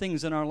shift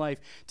things in our life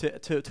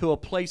to a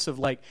place of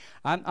like,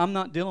 I'm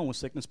not dealing with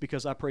sickness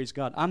because I praise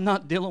God. I'm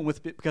not dealing with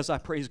it because I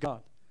praise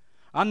God.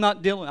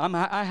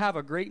 I have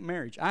a great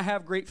marriage. I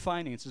have great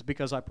finances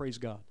because I praise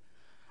God.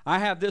 I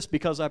have this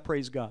because I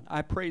praise God.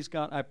 I praise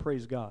God. I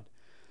praise God.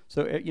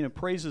 So,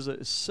 praise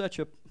is such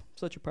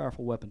a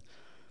powerful weapon.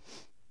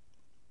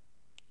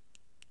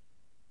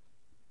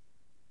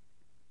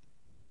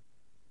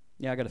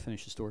 Yeah, I got to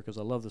finish the story because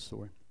I love the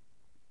story.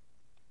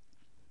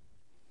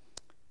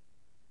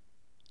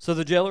 So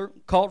the jailer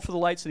called for the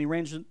lights, and he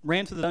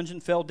ran to the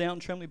dungeon, fell down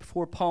trembling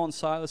before Paul and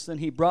Silas. Then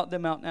he brought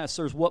them out and asked,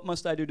 "Sirs, what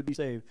must I do to be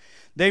saved?"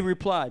 They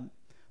replied,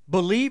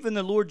 "Believe in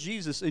the Lord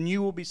Jesus, and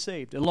you will be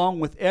saved, along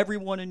with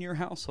everyone in your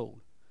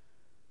household."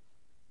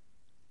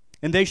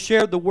 And they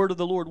shared the word of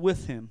the Lord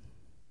with him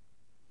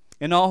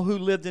and all who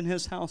lived in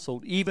his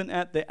household, even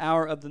at the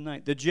hour of the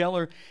night. The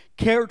jailer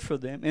cared for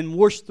them and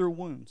washed their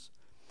wounds.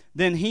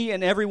 Then he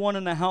and everyone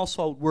in the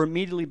household were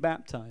immediately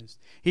baptized.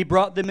 He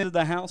brought them into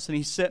the house, and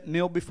he set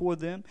meal before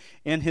them,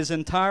 and his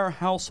entire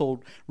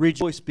household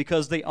rejoiced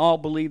because they all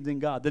believed in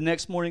God. The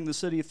next morning, the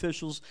city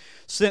officials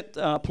sent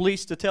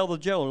police to tell the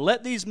jailer,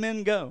 "Let these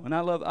men go." And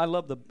I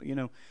love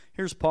the,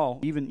 here's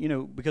Paul,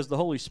 even, because the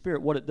Holy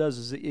Spirit, what it does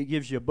is it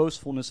gives you a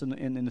boastfulness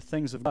in the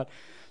things of God.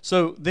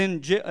 So then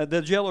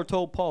the jailer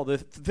told Paul, "The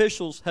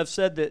officials have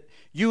said that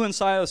you and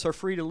Silas are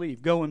free to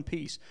leave. Go in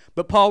peace."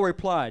 But Paul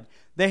replied,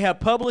 "They have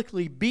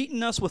publicly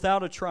beaten us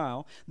without a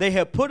trial. They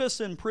have put us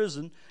in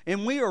prison,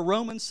 and we are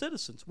Roman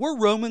citizens. We're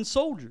Roman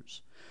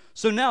soldiers.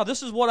 So now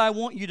this is what I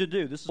want you to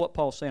do." This is what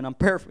Paul's saying. I'm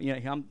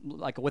paraphrasing. I'm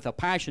like with a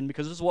passion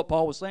because this is what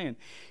Paul was saying.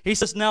 He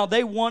says, "Now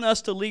they want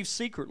us to leave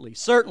secretly.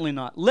 Certainly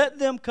not. Let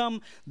them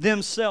come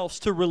themselves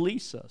to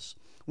release us."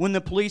 When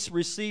the police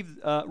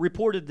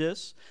reported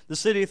this, the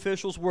city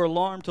officials were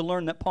alarmed to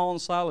learn that Paul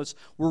and Silas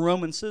were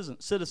Roman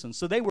citizens.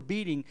 So they were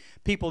beating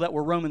people that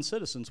were Roman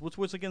citizens, which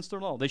was against their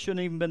law. They shouldn't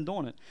have even been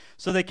doing it.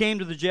 So they came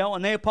to the jail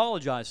and they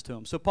apologized to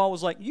him. So Paul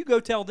was like, "You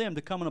go tell them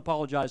to come and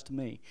apologize to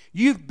me.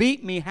 You've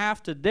beat me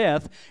half to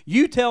death.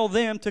 You tell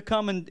them to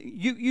come and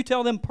you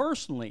tell them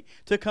personally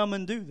to come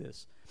and do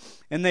this."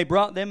 And they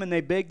brought them and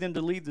they begged them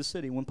to leave the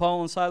city. When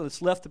Paul and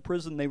Silas left the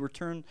prison, they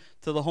returned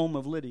to the home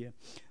of Lydia.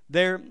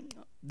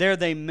 There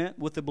they met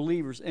with the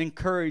believers,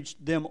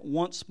 encouraged them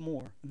once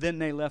more. Then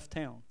they left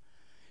town.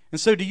 And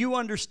so do you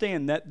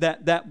understand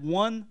that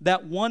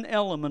one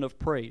element of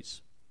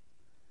praise,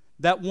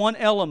 that one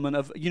element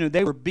of,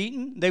 they were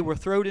beaten, they were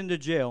thrown into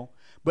jail,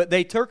 but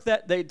they took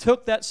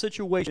that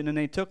situation and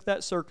they took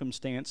that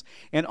circumstance,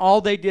 and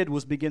all they did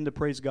was begin to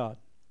praise God.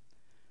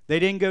 They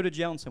didn't go to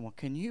jail and say, "Well,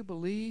 can you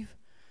believe?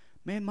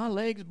 Man, my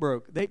legs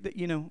broke."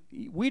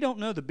 We don't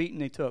know the beating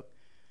they took.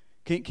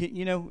 They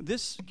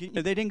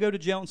didn't go to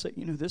jail and say,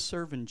 "This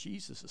serving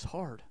Jesus is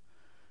hard.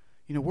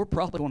 We're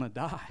probably going to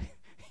die.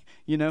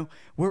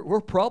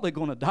 We're probably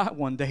going to die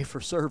one day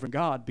for serving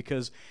God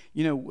because,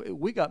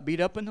 we got beat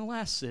up in the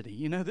last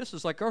city. This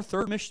is like our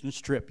third missions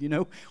trip.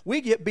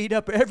 We get beat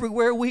up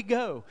everywhere we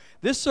go.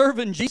 This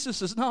serving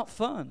Jesus is not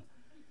fun."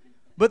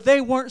 But they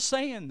weren't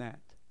saying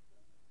that.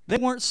 They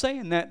weren't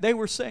saying that. They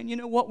were saying, "You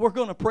know what? We're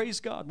going to praise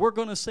God. We're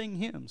going to sing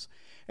hymns."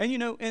 And,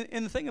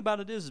 and the thing about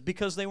it is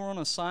because they were on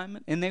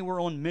assignment and they were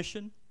on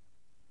mission,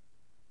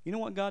 you know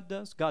what God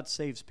does? God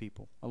saves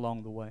people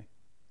along the way.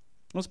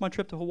 What's my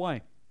trip to Hawaii?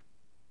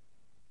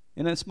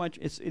 And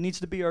it needs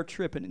to be our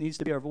trip, and it needs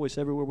to be our voice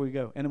everywhere we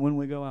go and when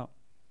we go out.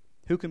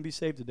 Who can be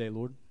saved today,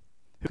 Lord?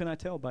 Who can I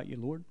tell about you,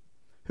 Lord?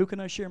 Who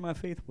can I share my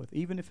faith with,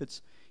 even if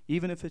it's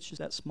just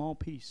that small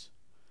piece?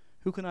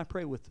 Who can I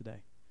pray with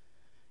today?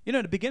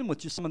 To begin with,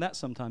 just some of that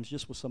sometimes,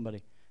 just with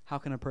somebody. How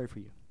can I pray for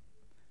you?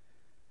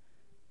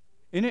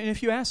 And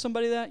if you ask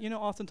somebody that,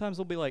 oftentimes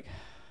they'll be like,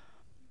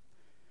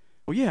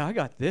 "Well, yeah, I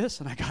got this,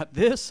 and I got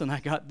this, and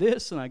I got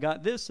this, and I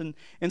got this." And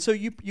so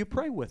you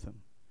pray with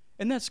them.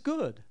 And that's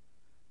good.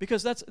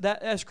 Because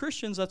that as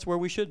Christians, that's where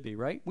we should be,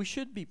 right? We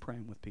should be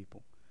praying with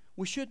people.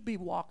 We should be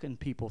walking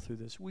people through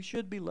this. We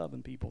should be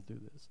loving people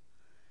through this.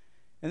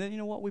 And then, you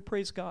know what? We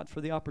praise God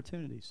for the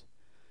opportunities.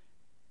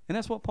 And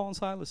that's what Paul and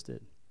Silas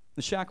did.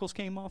 The shackles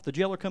came off. The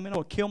jailer come in. I'm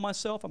going to kill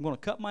myself. I'm going to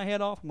cut my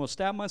head off. I'm going to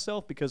stab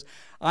myself because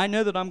I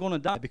know that I'm going to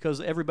die because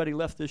everybody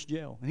left this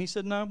jail. And he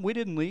said, no, we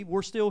didn't leave.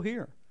 We're still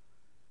here.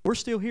 We're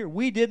still here.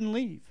 We didn't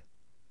leave.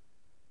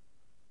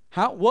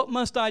 What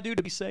must I do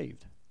to be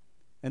saved?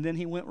 And then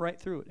he went right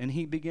through it. And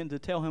he began to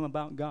tell him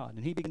about God.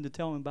 And he began to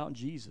tell him about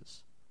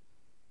Jesus.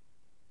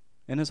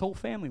 And his whole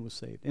family was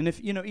saved. And if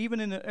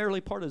even in the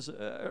early part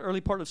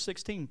of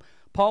 16,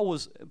 Paul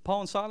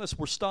and Silas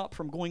were stopped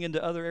from going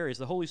into other areas.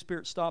 The Holy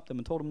Spirit stopped them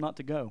and told them not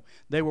to go.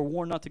 They were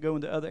warned not to go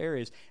into other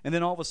areas. And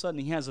then all of a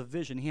sudden he has a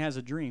vision, he has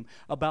a dream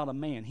about a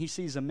man. He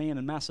sees a man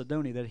in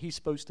Macedonia that he's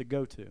supposed to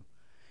go to.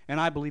 And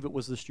I believe it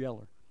was this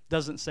jailer.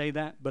 Doesn't say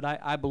that, but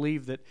I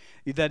believe that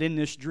in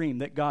this dream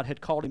that God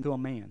had called him to a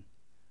man.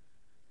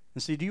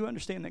 And see, do you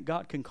understand that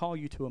God can call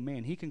you to a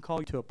man? He can call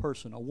you to a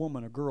person, a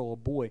woman, a girl, a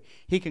boy.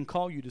 He can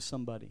call you to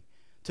somebody,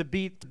 to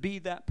be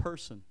that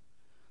person,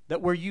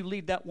 that where you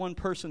lead that one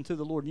person to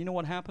the Lord. You know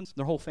what happens?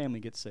 Their whole family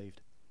gets saved.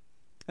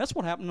 That's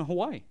what happened in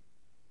Hawaii.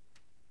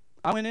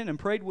 I went in and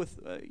prayed with,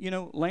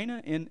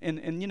 Lena,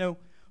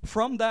 and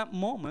from that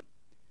moment,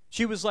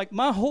 she was like,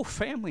 my whole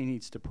family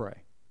needs to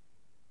pray.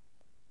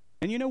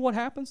 And you know what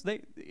happens?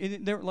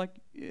 They're like,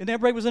 and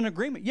everybody was in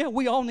agreement. Yeah,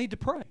 we all need to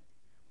pray.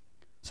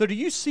 So do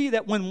you see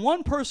that when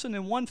one person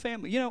in one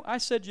family, I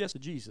said yes to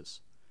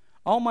Jesus.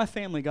 All my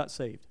family got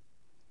saved.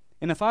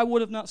 And if I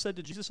would have not said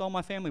to Jesus, all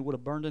my family would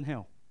have burned in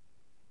hell.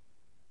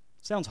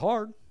 Sounds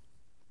hard,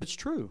 but it's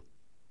true.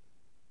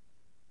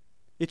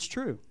 It's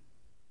true.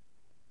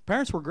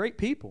 Parents were great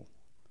people,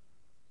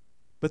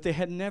 but they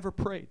had never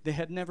prayed. They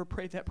had never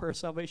prayed that prayer of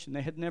salvation.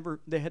 They had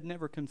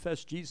never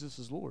confessed Jesus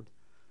as Lord.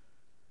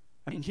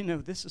 I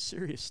mean, this is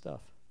serious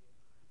stuff.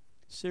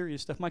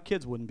 Serious stuff. My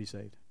kids wouldn't be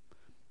saved.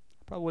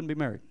 Probably wouldn't be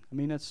married. I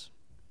mean, that's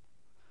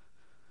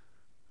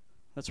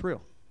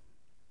real.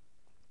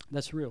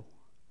 That's real.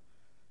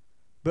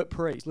 But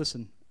praise.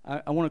 Listen,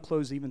 I want to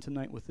close even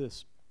tonight with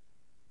this.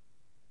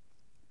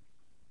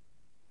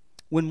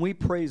 When we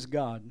praise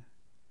God,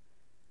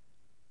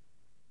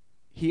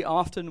 He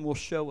often will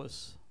show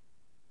us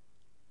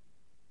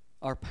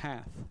our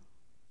path.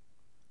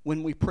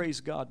 When we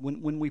praise God,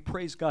 when we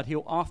praise God,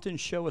 He'll often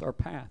show us our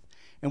path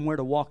and where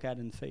to walk at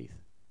in faith.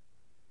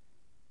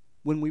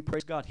 When we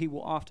praise God, He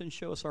will often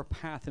show us our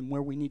path and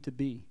where we need to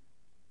be.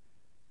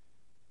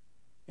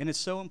 And it's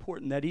so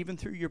important that even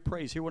through your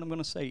praise, hear what I'm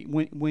going to say,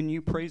 when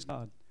you praise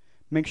God,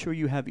 make sure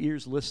you have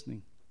ears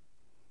listening.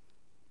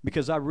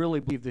 Because I really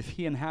believe that if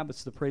He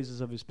inhabits the praises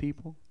of His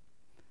people,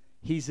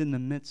 He's in the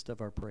midst of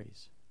our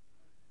praise.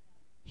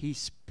 He's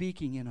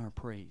speaking in our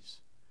praise.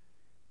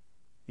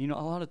 A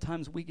lot of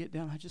times we get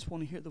down, I just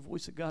want to hear the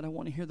voice of God. I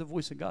want to hear the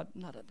voice of God.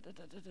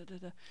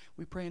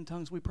 We pray in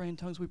tongues, we pray in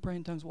tongues, we pray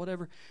in tongues,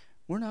 whatever.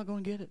 We're not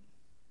going to get it.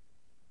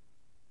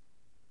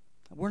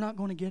 We're not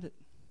going to get it.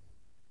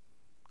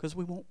 Because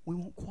we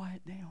won't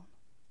quiet down.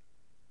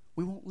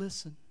 We won't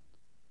listen.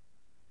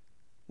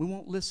 We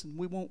won't listen.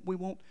 We won't,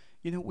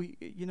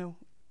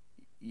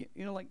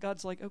 like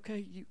God's like,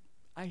 okay,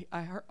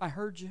 I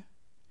heard you.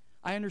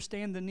 I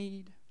understand the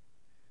need.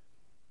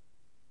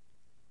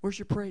 Where's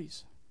your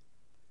praise?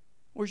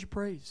 Where's your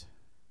praise?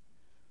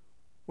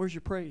 Where's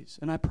your praise?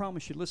 And I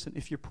promise you, listen,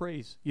 if you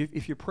praise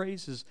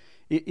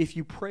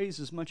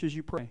as much as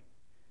you pray,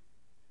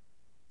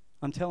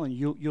 I'm telling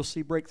you, you'll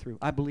see breakthrough.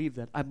 I believe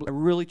that. I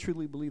really,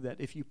 truly believe that.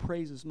 If you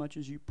praise as much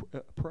as you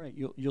pray,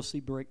 you'll see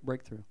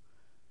breakthrough.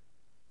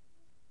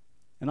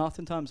 And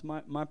oftentimes,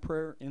 my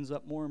prayer ends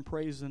up more in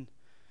praise than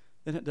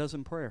it does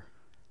in prayer.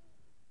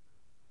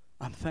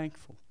 I'm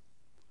thankful.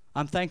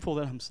 I'm thankful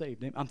that I'm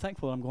saved. I'm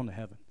thankful that I'm going to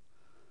heaven.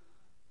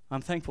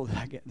 I'm thankful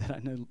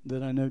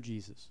that I know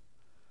Jesus.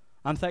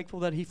 I'm thankful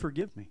that He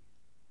forgive me.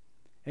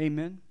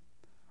 Amen.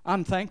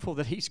 I'm thankful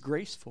that He's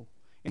graceful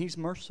and He's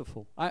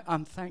merciful.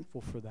 I'm thankful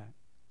for that.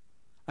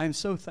 I am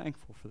so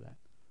thankful for that.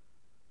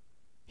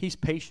 He's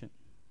patient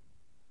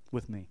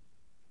with me.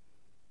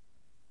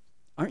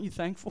 Aren't you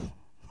thankful?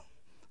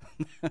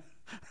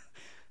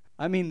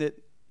 I mean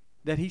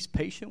that He's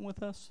patient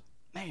with us.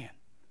 Man,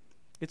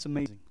 it's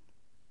amazing.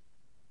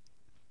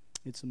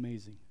 It's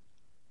amazing.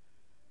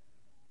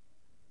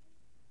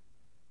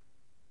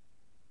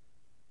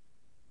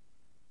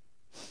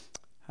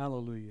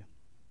 Hallelujah.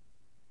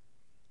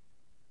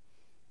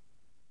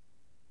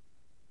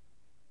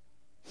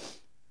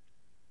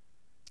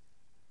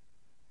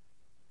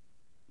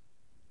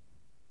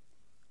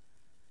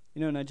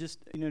 And I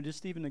just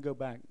even to go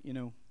back,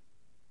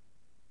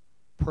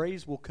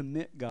 praise will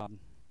commit God.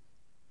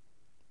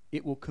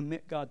 It will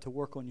commit God to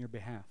work on your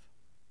behalf.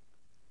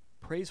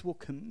 Praise will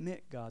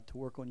commit God to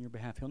work on your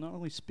behalf. He'll not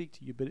only speak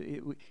to you, but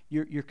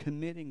you're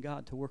committing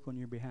God to work on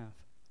your behalf.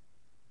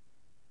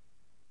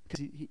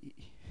 Because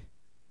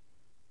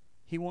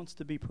He wants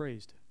to be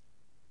praised.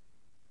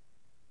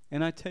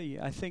 And I tell you,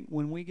 I think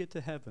when we get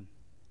to heaven,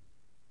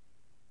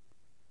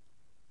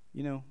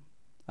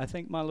 I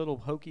think my little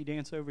hokey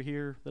dance over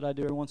here that I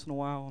do every once in a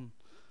while and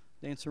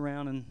dance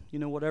around and,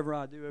 whatever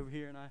I do over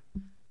here, and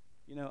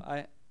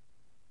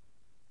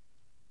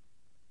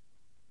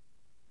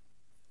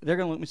they're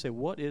going to look at me and say,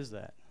 what is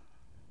that?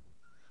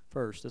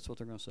 first. That's what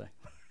they're going to say.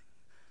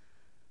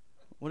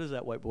 What is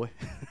that, white boy?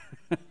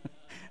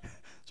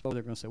 That's what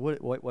they're going to say.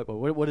 White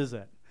boy, what is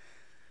that?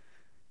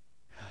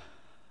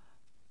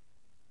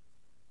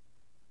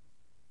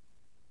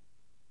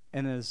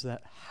 And as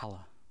that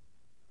holla,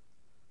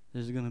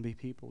 there's going to be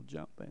people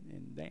jumping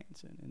and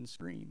dancing and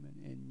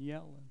screaming and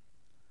yelling.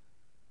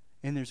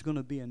 And there's going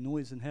to be a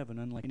noise in heaven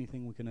unlike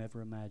anything we can ever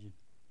imagine.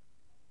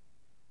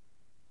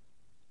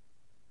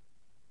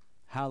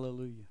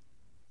 Hallelujah.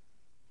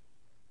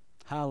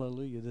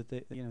 Hallelujah.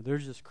 That they're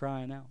just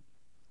crying out.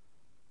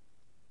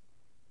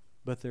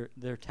 But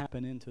they're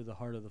tapping into the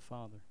heart of the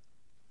Father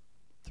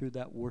through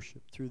that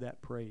worship, through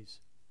that praise.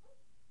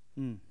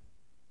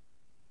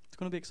 It's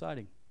going to be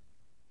exciting.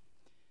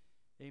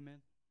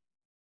 Amen.